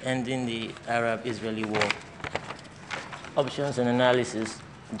 3. Ending the Arab-Israeli war. Options and analysis.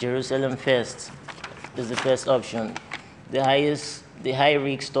 Jerusalem first is the first option. The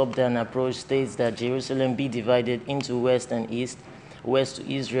high-risk top-down approach states that Jerusalem be divided into West and East, West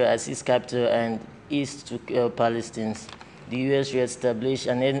to Israel as its capital and East to Palestinians. The U.S. re-established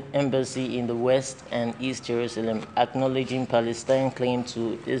an embassy in the West and East Jerusalem, acknowledging Palestine's claim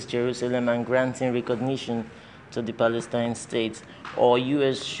to East Jerusalem and granting recognition to the Palestine state, or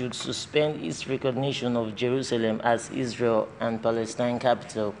U.S. should suspend its recognition of Jerusalem as Israel and Palestine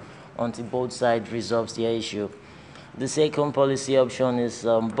capital until both sides resolve their issue. The second policy option is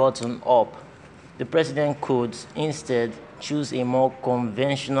bottom-up. The president could instead choose a more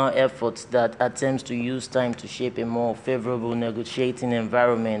conventional effort that attempts to use time to shape a more favorable negotiating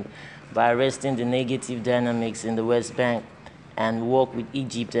environment by arresting the negative dynamics in the West Bank and work with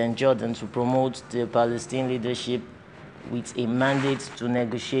Egypt and Jordan to promote the Palestinian leadership with a mandate to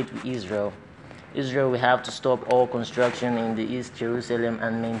negotiate with Israel. Israel will have to stop all construction in the East Jerusalem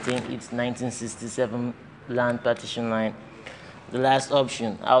and maintain its 1967 land partition line. The last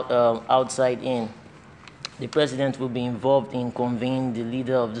option, outside in. The president will be involved in convening the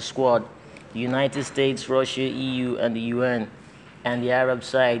leader of the squad, the United States, Russia, EU, and the UN, and the Arab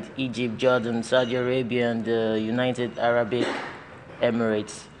side, Egypt, Jordan, Saudi Arabia, and the United Arab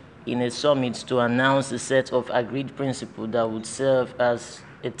Emirates, in a summit to announce a set of agreed principles that would serve as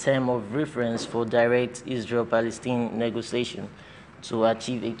a term of reference for direct Israel-Palestine negotiation to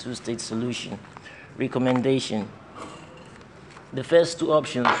achieve a two-state solution. Recommendation. The first two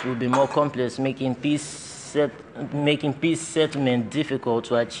options will be more complex, making peace settlement difficult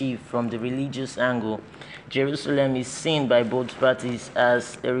to achieve from the religious angle. Jerusalem is seen by both parties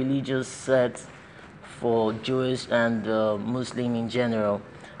as a religious site for Jews and Muslims in general.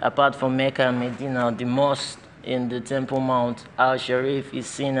 Apart from Mecca and Medina, the mosque in the Temple Mount al-Sharif is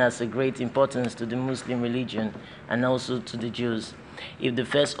seen as a great importance to the Muslim religion and also to the Jews. If the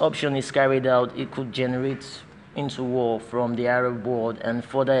first option is carried out, it could generate into war from the Arab world and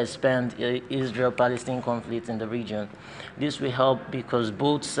further expand Israel-Palestine conflict in the region. This will help because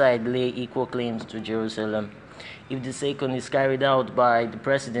both sides lay equal claims to Jerusalem. If the second is carried out by the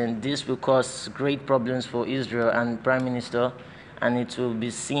president, this will cause great problems for Israel and Prime Minister, and it will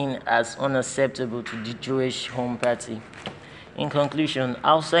be seen as unacceptable to the Jewish Home Party. In conclusion,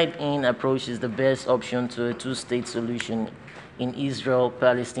 outside-in approach is the best option to a two-state solution in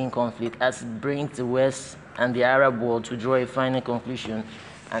Israel-Palestine conflict, as it brings the West and the Arab world to draw a final conclusion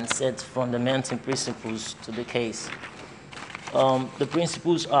and set fundamental principles to the case. The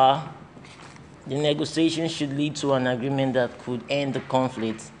principles are: the negotiation should lead to an agreement that could end the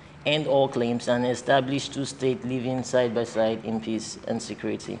conflict, end all claims, and establish two states living side by side in peace and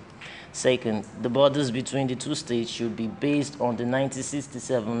security. Second, the borders between the two states should be based on the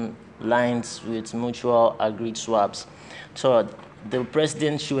 1967 lines with mutual agreed swaps. Third, the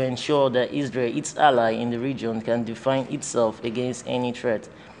president should ensure that Israel, its ally in the region, can define itself against any threat,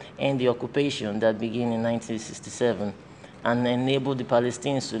 end the occupation that began in 1967, and enable the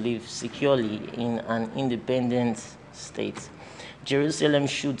Palestinians to live securely in an independent state. Jerusalem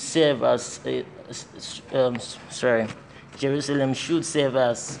should serve as the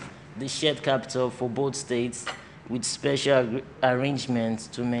shared capital for both states, with special arrangements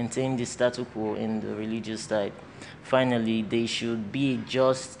to maintain the status quo in the religious side. Finally, there should be a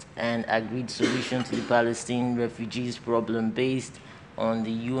just and agreed solution to the Palestinian refugees problem based on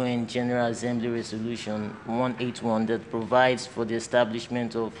the UN General Assembly Resolution 181 that provides for the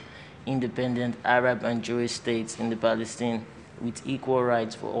establishment of independent Arab and Jewish states in the Palestine with equal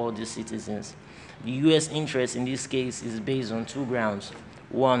rights for all the citizens. The U.S. interest in this case is based on two grounds.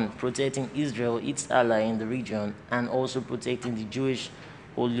 One, protecting Israel, its ally in the region, and also protecting the Jewish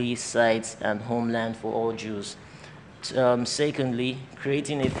holy sites and homeland for all Jews. Secondly,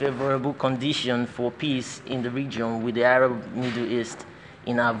 creating a favorable condition for peace in the region with the Arab Middle East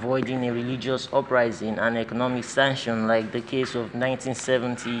in avoiding a religious uprising and economic sanction like the case of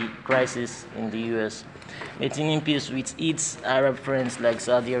 1970 crisis in the U.S., maintaining peace with its Arab friends like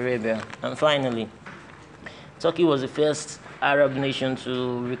Saudi Arabia. And finally, Turkey was the first Arab nation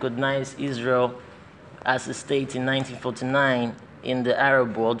to recognize Israel as a state in 1949 in the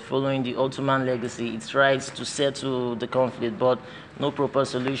Arab world, following the Ottoman legacy, its rights to settle the conflict, but no proper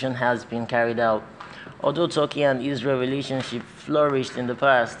solution has been carried out. Although Turkey and Israel relationship flourished in the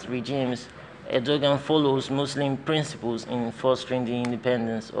past regimes, Erdogan follows Muslim principles in fostering the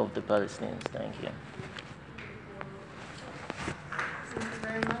independence of the Palestinians. Thank you. Thank you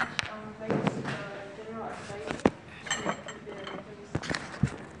very much. General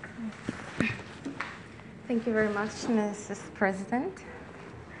Thank you very much, Mrs. President.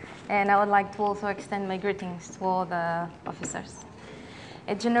 And I would like to also extend my greetings to all the officers.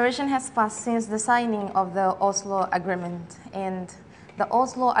 A generation has passed since the signing of the Oslo Agreement, and the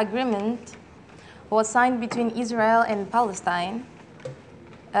Oslo Agreement was signed between Israel and Palestine.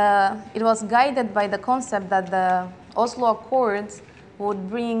 It was guided by the concept that the Oslo Accords would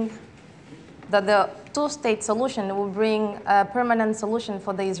bring, that the two-state solution would bring a permanent solution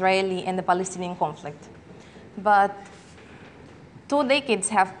for the Israeli and the Palestinian conflict. But 2 decades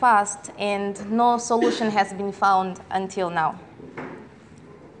have passed and no solution has been found until now.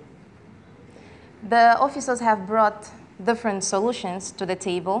 The officers have brought different solutions to the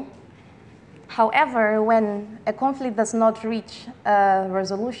table. However, when a conflict does not reach a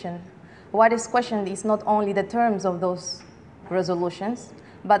resolution, what is questioned is not only the terms of those resolutions,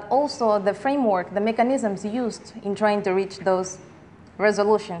 but also the framework, the mechanisms used in trying to reach those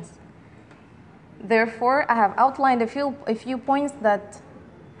resolutions. Therefore, I have outlined a few points that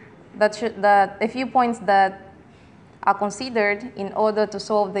are considered in order to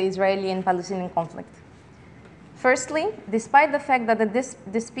solve the Israeli and Palestinian conflict. Firstly, despite the fact that the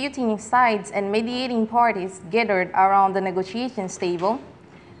disputing sides and mediating parties gathered around the negotiations table,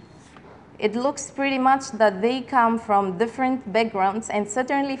 it looks pretty much that they come from different backgrounds and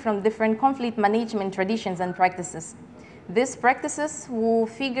certainly from different conflict management traditions and practices. These practices will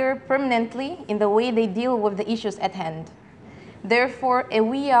figure permanently in the way they deal with the issues at hand. Therefore,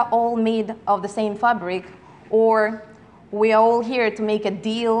 we are all made of the same fabric, or we are all here to make a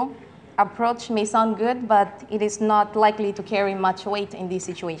deal approach may sound good, but it is not likely to carry much weight in this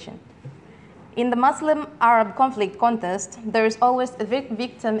situation. In the Muslim-Arab conflict context, there is always a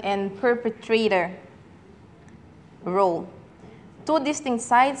victim and perpetrator role. Two distinct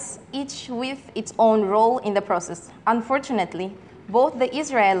sides, each with its own role in the process. Unfortunately, both the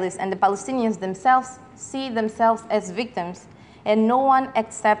Israelis and the Palestinians themselves see themselves as victims, and no one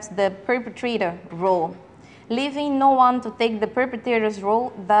accepts the perpetrator role, leaving no one to take the perpetrator's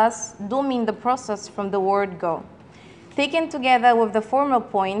role, thus dooming the process from the word go. Taken together with the former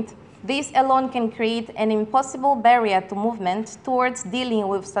point, this alone can create an impossible barrier to movement towards dealing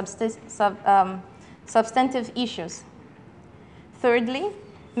with substantive issues. Thirdly,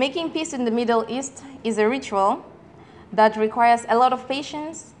 making peace in the Middle East is a ritual that requires a lot of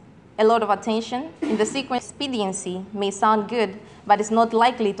patience, a lot of attention. In the sequence, expediency may sound good, but it's not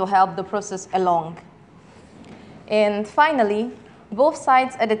likely to help the process along. And finally, both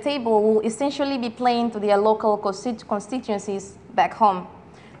sides at the table will essentially be playing to their local constituencies back home.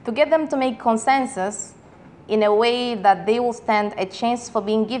 To get them to make consensus in a way that they will stand a chance for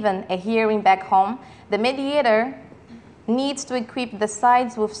being given a hearing back home, the mediator needs to equip the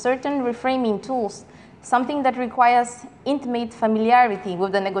sides with certain reframing tools, something that requires intimate familiarity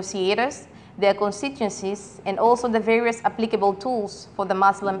with the negotiators, their constituencies, and also the various applicable tools for the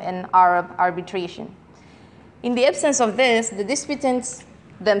Muslim and Arab arbitration. In the absence of this, the disputants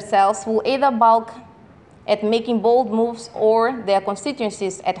themselves will either balk at making bold moves, or their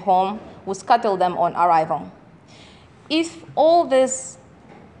constituencies at home will scuttle them on arrival. If all these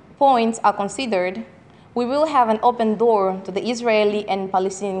points are considered, we will have an open door to the Israeli and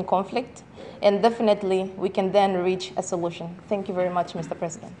Palestinian conflict, and definitely we can then reach a solution. Thank you very much, Mr.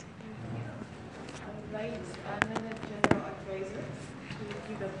 President.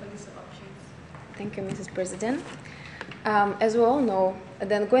 Thank you, Mrs. President. As we all know,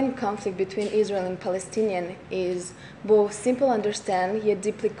 the ongoing conflict between Israel and Palestinian is both simple to understand yet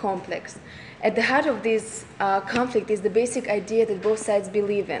deeply complex. At the heart of this conflict is the basic idea that both sides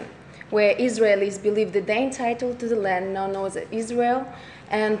believe in, where Israelis believe that they're entitled to the land now known as Israel,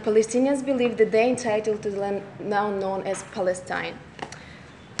 and Palestinians believe that they're entitled to the land now known as Palestine.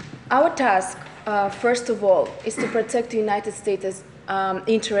 Our task, first of all, is to protect the United States'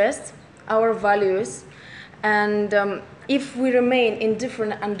 interests, our values, and if we remain in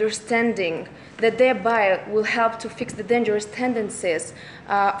different understanding, that thereby will help to fix the dangerous tendencies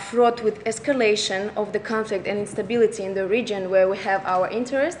fraught with escalation of the conflict and instability in the region where we have our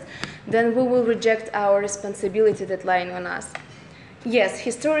interest, then we will reject our responsibility that lying on us. Yes,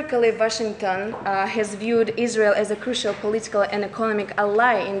 historically, Washington has viewed Israel as a crucial political and economic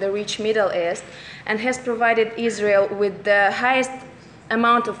ally in the rich Middle East and has provided Israel with the highest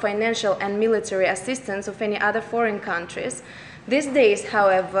amount of financial and military assistance of any other foreign countries. These days,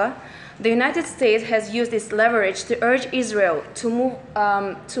 however, the United States has used its leverage to urge Israel to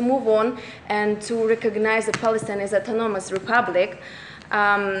move on and to recognize the Palestine as autonomous republic.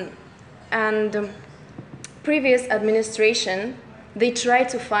 Previous administration, they tried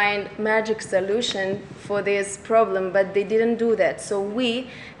to find magic solution for this problem, but they didn't do that. So we,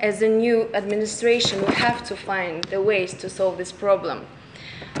 as a new administration, we have to find the ways to solve this problem.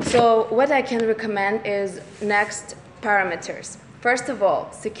 So what I can recommend is next parameters. First of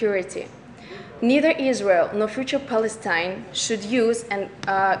all, security. Neither Israel nor future Palestine should use and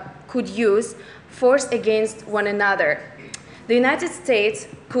could use force against one another. The United States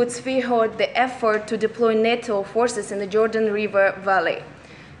could spearhead the effort to deploy NATO forces in the Jordan River Valley.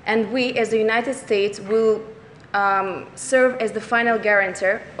 And we, as the United States, will serve as the final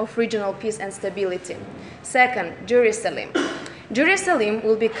guarantor of regional peace and stability. Second, Jerusalem. Jerusalem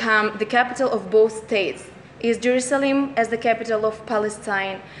will become the capital of both states. is Jerusalem as the capital of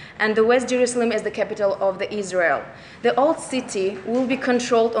Palestine and the West Jerusalem as the capital of the Israel. The old city will be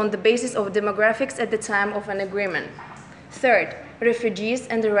controlled on the basis of demographics at the time of an agreement. Third, refugees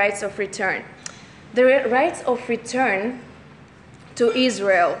and the rights of return. The rights of return to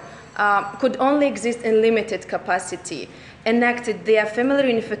Israel could only exist in limited capacity, enacted via family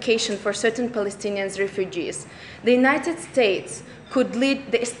reunification for certain Palestinian refugees. The United States could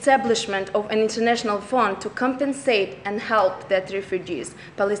lead the establishment of an international fund to compensate and help that refugees,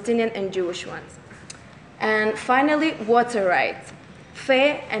 Palestinian and Jewish ones. And finally, water rights,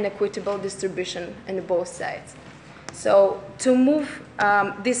 fair and equitable distribution on both sides. So to move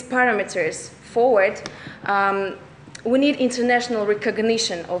these parameters forward, we need international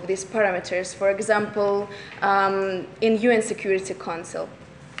recognition of these parameters, for example, in UN Security Council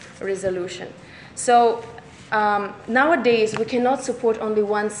resolution. So nowadays, we cannot support only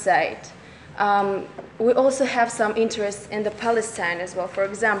one side. We also have some interest in the Palestine as well. For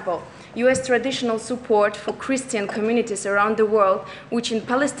example, US traditional support for Christian communities around the world, which in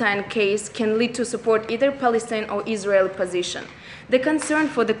Palestine case can lead to support either Palestine or Israel position. The concern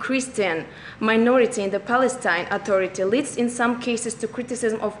for the Christian minority in the Palestine Authority leads in some cases to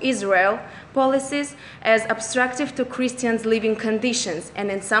criticism of Israel policies as obstructive to Christians' living conditions, and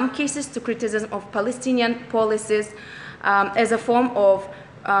in some cases to criticism of Palestinian policies as a form of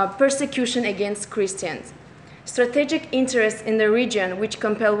persecution against Christians. Strategic interests in the region which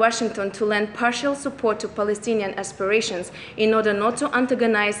compel Washington to lend partial support to Palestinian aspirations in order not to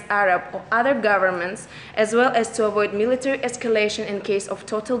antagonize Arab or other governments, as well as to avoid military escalation in case of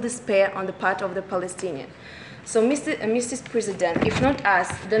total despair on the part of the Palestinian. So, Mrs. President, if not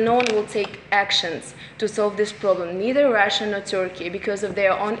us, then no one will take actions to solve this problem, neither Russia nor Turkey, because of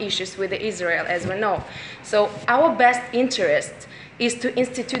their own issues with Israel, as we know. So our best interest is to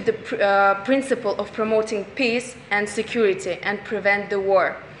institute the principle of promoting peace and security and prevent the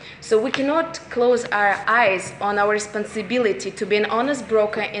war. So we cannot close our eyes on our responsibility to be an honest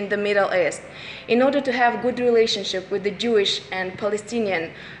broker in the Middle East. In order to have good relationship with the Jewish and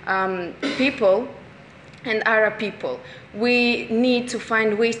Palestinian people and Arab people, we need to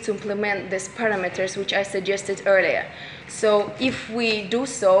find ways to implement these parameters which I suggested earlier. So if we do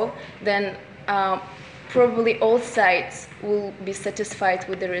so, then probably all sides will be satisfied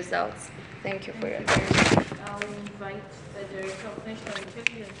with the results. Thank you for your attention. I'll invite the Director of National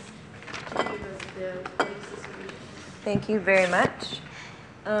Intelligence to give us the policy solution. Thank you very much.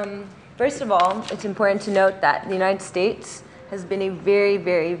 First of all, it's important to note that the United States has been a very,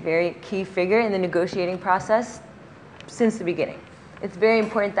 very, very key figure in the negotiating process since the beginning. It's very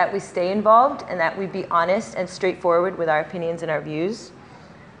important that we stay involved and that we be honest and straightforward with our opinions and our views.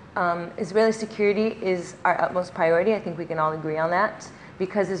 Israeli security is our utmost priority. I think we can all agree on that,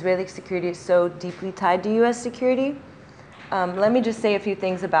 because Israeli security is so deeply tied to US security. Let me just say a few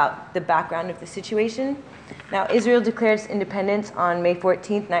things about the background of the situation. Now, Israel declared its independence on May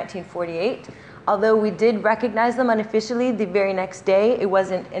 14th, 1948. Although we did recognize them unofficially the very next day, it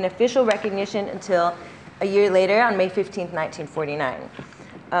wasn't an official recognition until a year later on May 15th, 1949.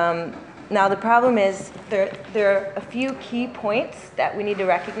 Now, the problem is there are a few key points that we need to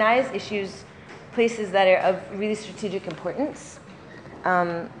recognize, issues, places that are of really strategic importance.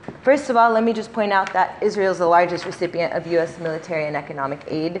 First of all, let me just point out that Israel is the largest recipient of US military and economic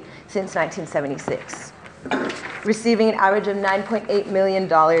aid since 1976, receiving an average of $9.8 million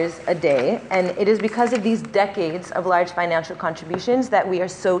a day. And it is because of these decades of large financial contributions that we are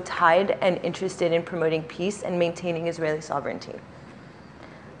so tied and interested in promoting peace and maintaining Israeli sovereignty.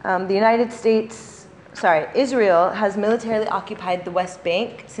 Israel has militarily occupied the West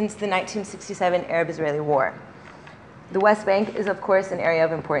Bank since the 1967 Arab-Israeli War. The West Bank is, of course, an area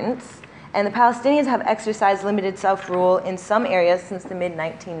of importance, and the Palestinians have exercised limited self-rule in some areas since the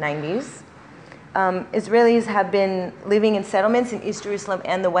mid-1990s. Israelis have been living in settlements in East Jerusalem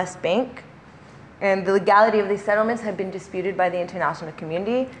and the West Bank, and the legality of these settlements have been disputed by the international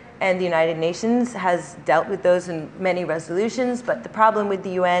community, and the United Nations has dealt with those in many resolutions, but the problem with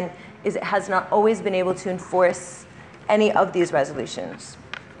the UN is it has not always been able to enforce any of these resolutions.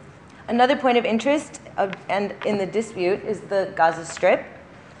 Another point of interest and in the dispute is the Gaza Strip.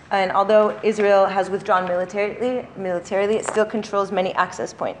 And although Israel has withdrawn militarily, it still controls many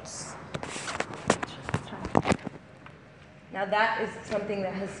access points. Now that is something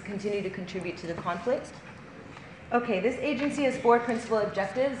that has continued to contribute to the conflict. Okay, this agency has 4 principal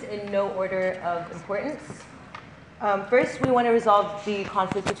objectives in no order of importance. First, we want to resolve the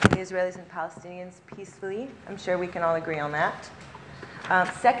conflict between the Israelis and Palestinians peacefully. I'm sure we can all agree on that.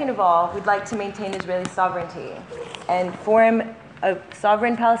 Second of all, we'd like to maintain Israeli sovereignty and form a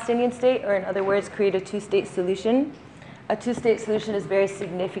sovereign Palestinian state, or in other words, create a two-state solution. A two-state solution is very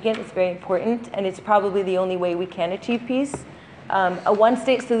significant, it's very important, and it's probably the only way we can achieve peace. A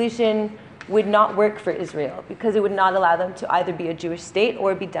one-state solution would not work for Israel because it would not allow them to either be a Jewish state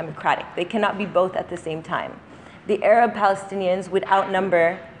or be democratic. They cannot be both at the same time. The Arab Palestinians would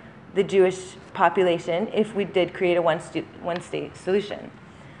outnumber the Jewish population if we did create a one-state solution.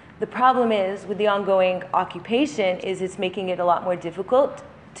 The problem is, with the ongoing occupation, is it's making it a lot more difficult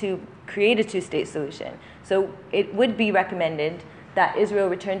to create a two-state solution. So it would be recommended that Israel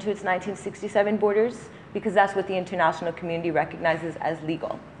return to its 1967 borders because that's what the international community recognizes as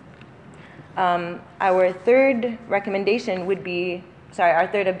legal. Our third recommendation would be, our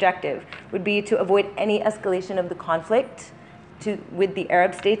third objective would be to avoid any escalation of the conflict with the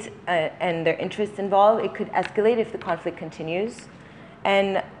Arab states and their interests involved. It could escalate if the conflict continues.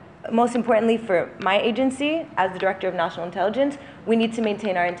 And most importantly for my agency, as the Director of National Intelligence, we need to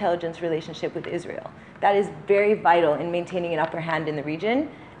maintain our intelligence relationship with Israel. That is very vital in maintaining an upper hand in the region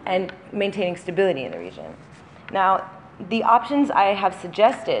and maintaining stability in the region. Now, the options I have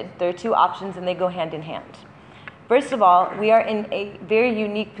suggested, there are two options and they go hand in hand. First of all, we are in a very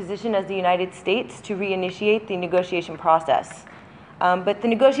unique position as the United States to reinitiate the negotiation process. But the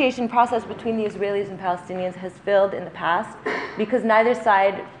negotiation process between the Israelis and Palestinians has failed in the past because neither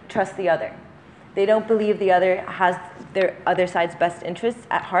side trusts the other. They don't believe the other has their other side's best interests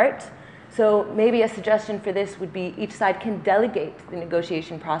at heart. So maybe a suggestion for this would be each side can delegate the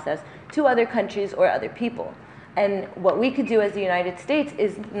negotiation process to other countries or other people. And what we could do as the United States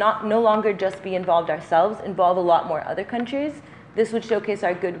is no longer just be involved ourselves, involve a lot more other countries. This would showcase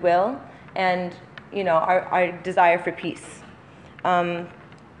our goodwill and our desire for peace.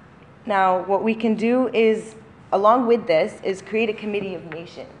 Now, what we can do is, along with this, is create a committee of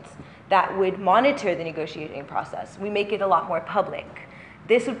nations that would monitor the negotiating process. We make it a lot more public.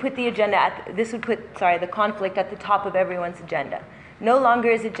 This would put the the conflict at the top of everyone's agenda. No longer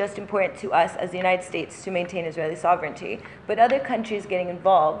is it just important to us as the United States to maintain Israeli sovereignty, but other countries getting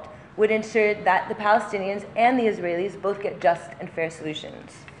involved would ensure that the Palestinians and the Israelis both get just and fair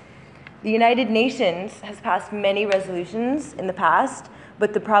solutions. The United Nations has passed many resolutions in the past,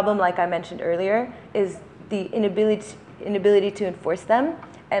 but the problem, like I mentioned earlier, is the inability to enforce them.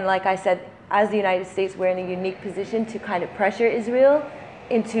 And like I said, as the United States, we're in a unique position to kind of pressure Israel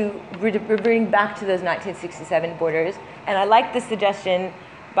into reverting back to those 1967 borders. And I like the suggestion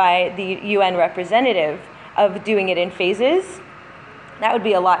by the UN representative of doing it in phases. That would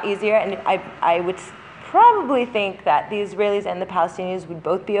be a lot easier, and I would probably think that the Israelis and the Palestinians would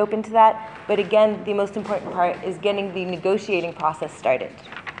both be open to that. But again, the most important part is getting the negotiating process started.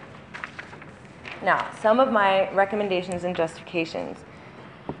 Now, some of my recommendations and justifications.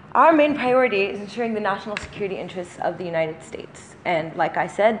 Our main priority is ensuring the national security interests of the United States. And like I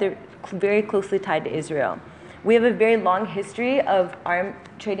said, they're very closely tied to Israel. We have a very long history of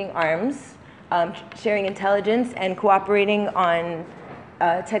trading arms, sharing intelligence, and cooperating on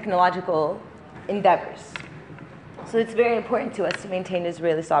technological endeavors. So it's very important to us to maintain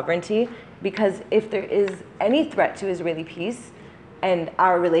Israeli sovereignty, because if there is any threat to Israeli peace and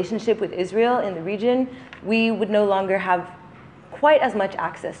our relationship with Israel in the region, we would no longer have quite as much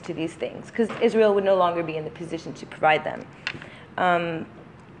access to these things, because Israel would no longer be in the position to provide them.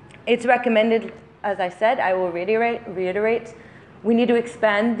 It's recommended, as I said, I will reiterate, we need to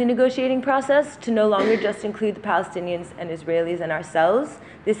expand the negotiating process to no longer just include the Palestinians and Israelis and ourselves.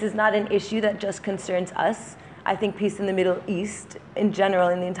 This is not an issue that just concerns us. I think peace in the Middle East, in general,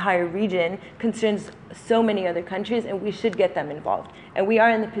 in the entire region, concerns so many other countries, and we should get them involved. And we are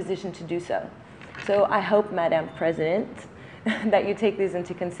in the position to do so. So I hope, Madam President, that you take these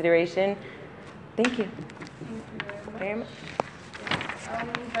into consideration. Thank you. Thank you very much. I'll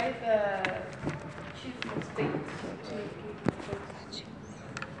invite the Chief of State to give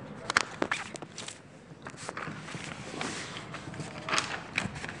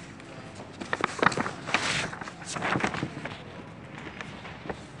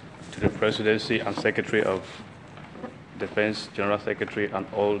to the Presidency and Secretary of Defense, General Secretary, and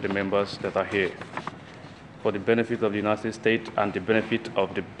all the members that are here. For the benefit of the United States and the benefit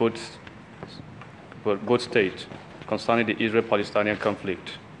of the both states concerning the Israel-Palestinian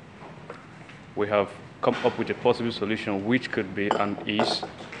conflict, we have come up with a possible solution which could be and is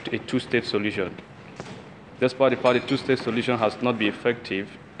a two-state solution. Despite the fact the two-state solution has not been effective,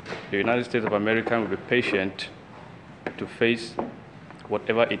 the United States of America will be patient to face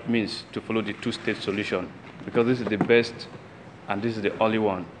whatever it means to follow the two-state solution, because this is the best and this is the only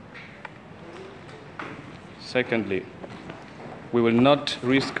one. Secondly, we will not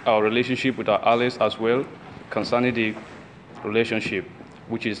risk our relationship with our allies as well concerning the relationship,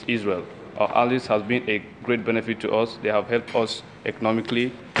 which is Israel. Our allies has been a great benefit to us. They have helped us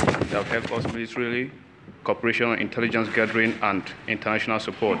economically, they have helped us militarily, cooperation on intelligence gathering, and international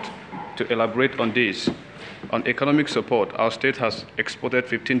support. To elaborate on this, on economic support, our state has exported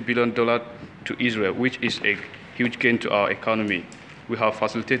 $15 billion to Israel, which is a huge gain to our economy. We have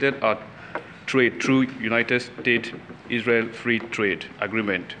facilitated our trade through United States-Israel Free Trade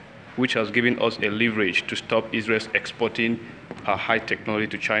Agreement, which has given us a leverage to stop Israel's exporting our high technology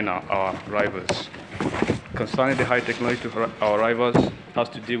to China, our rivals. Concerning the high technology to our rivals, has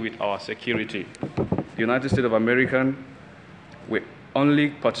to do with our security. The United States of America will only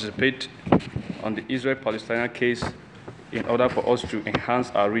participate on the Israel-Palestinian case in order for us to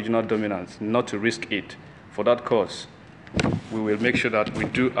enhance our regional dominance, not to risk it. For that cause, we will make sure that we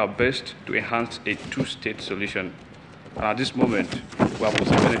do our best to enhance a two-state solution. And at this moment, we have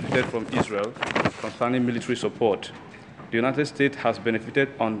also benefited from Israel concerning military support. The United States has benefited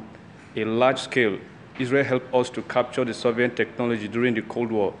on a large scale. Israel helped us to capture the Soviet technology during the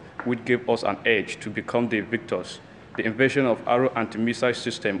Cold War, which gave us an edge to become the victors. The invasion of Arrow anti-missile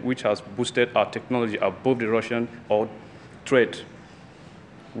system, which has boosted our technology above the Russian threat,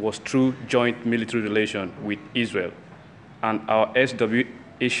 was through joint military relation with Israel. And our SW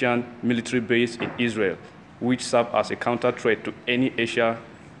Asian military base in Israel, which serve as a counter threat to any Asia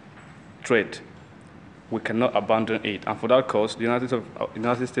threat, we cannot abandon it. And for that cause, the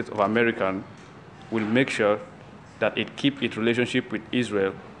United States of America will make sure that it keep its relationship with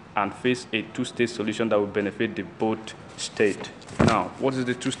Israel and face a two-state solution that will benefit the both states. Now, what is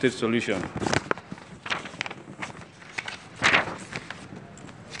the two-state solution?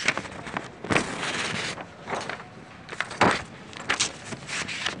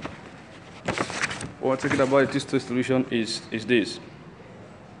 What we're talking about the two-state solution is this.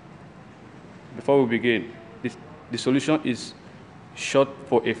 Before we begin, the solution is short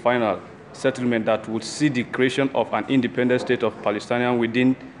for a final settlement that would see the creation of an independent state of Palestinian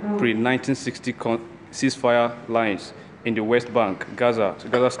within pre-1960 ceasefire lines in the West Bank, Gaza. So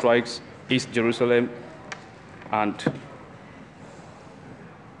Gaza strikes East Jerusalem and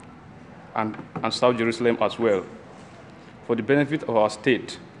South Jerusalem as well. For the benefit of our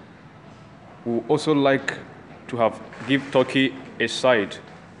state, we would also like to give Turkey a side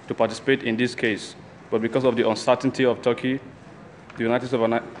to participate in this case, but because of the uncertainty of Turkey, the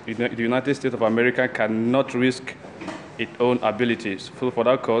United States of America cannot risk its own abilities. So for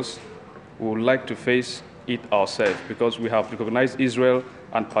that cause, we would like to face it ourselves, because we have recognized Israel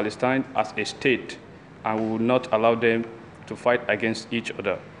and Palestine as a state, and we will not allow them to fight against each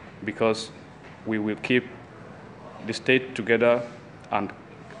other, because we will keep the state together and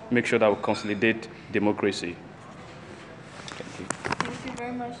make sure that we consolidate democracy. Thank you. Thank you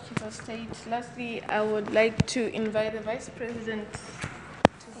very much, Chief of State. Lastly, I would like to invite the Vice President to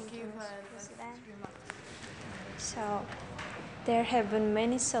give us remarks. So, there have been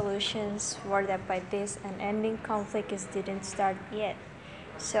many solutions worded up by this, and ending conflict didn't start yet.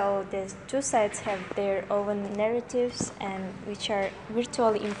 So the two sides have their own narratives, and which are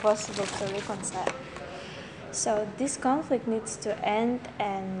virtually impossible to reconcile. So this conflict needs to end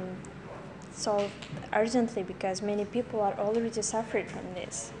and solved urgently, because many people are already suffering from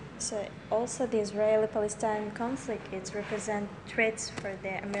this. So also the Israeli-Palestinian conflict, it represents threats for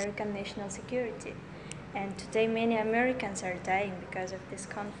the American national security. And today many Americans are dying because of this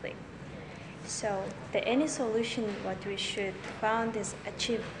conflict. So any solution what we should find is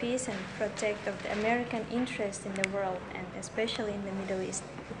achieve peace and protect of the American interest in the world, and especially in the Middle East.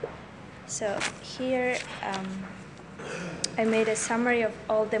 So here I made a summary of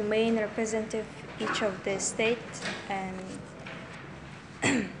all the main representatives each of the states, and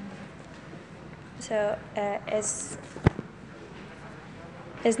so as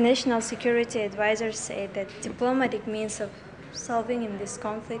national security advisors say, that diplomatic means of solving in this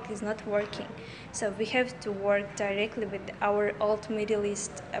conflict is not working. So we have to work directly with our old Middle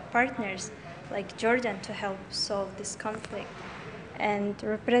East partners like Jordan to help solve this conflict. And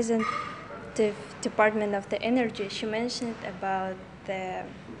Representative Department of the Energy, she mentioned about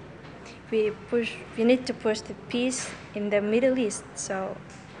we need to push the peace in the Middle East,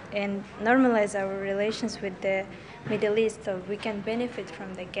 and normalize our relations with the Middle East, so we can benefit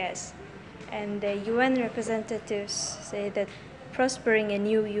from the gas. And the UN representatives say that prospering a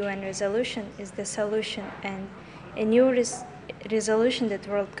new UN resolution is the solution, and a new resolution that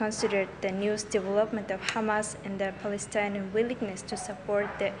world considered the newest development of Hamas and the Palestinian willingness to support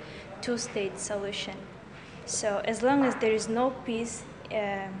the two-state solution. So as long as there is no peace,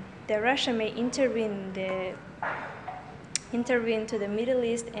 the Russia may intervene to the Middle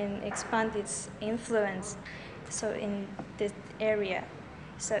East and expand its influence. so in this area,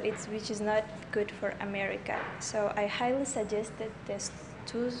 so which is not good for America. So I highly suggest that this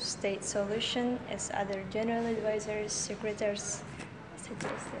two-state solution, as other general advisors, secretaries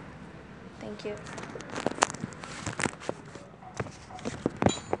suggested. Thank you.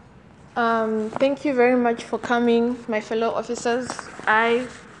 Thank you very much for coming, my fellow officers. I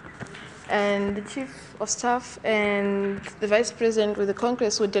and the Chief of Staff and the Vice President with the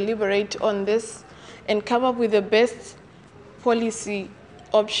Congress will deliberate on this and come up with the best policy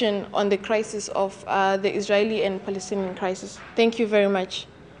option on the crisis of the Israeli and Palestinian crisis. Thank you very much.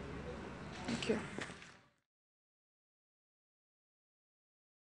 Thank you.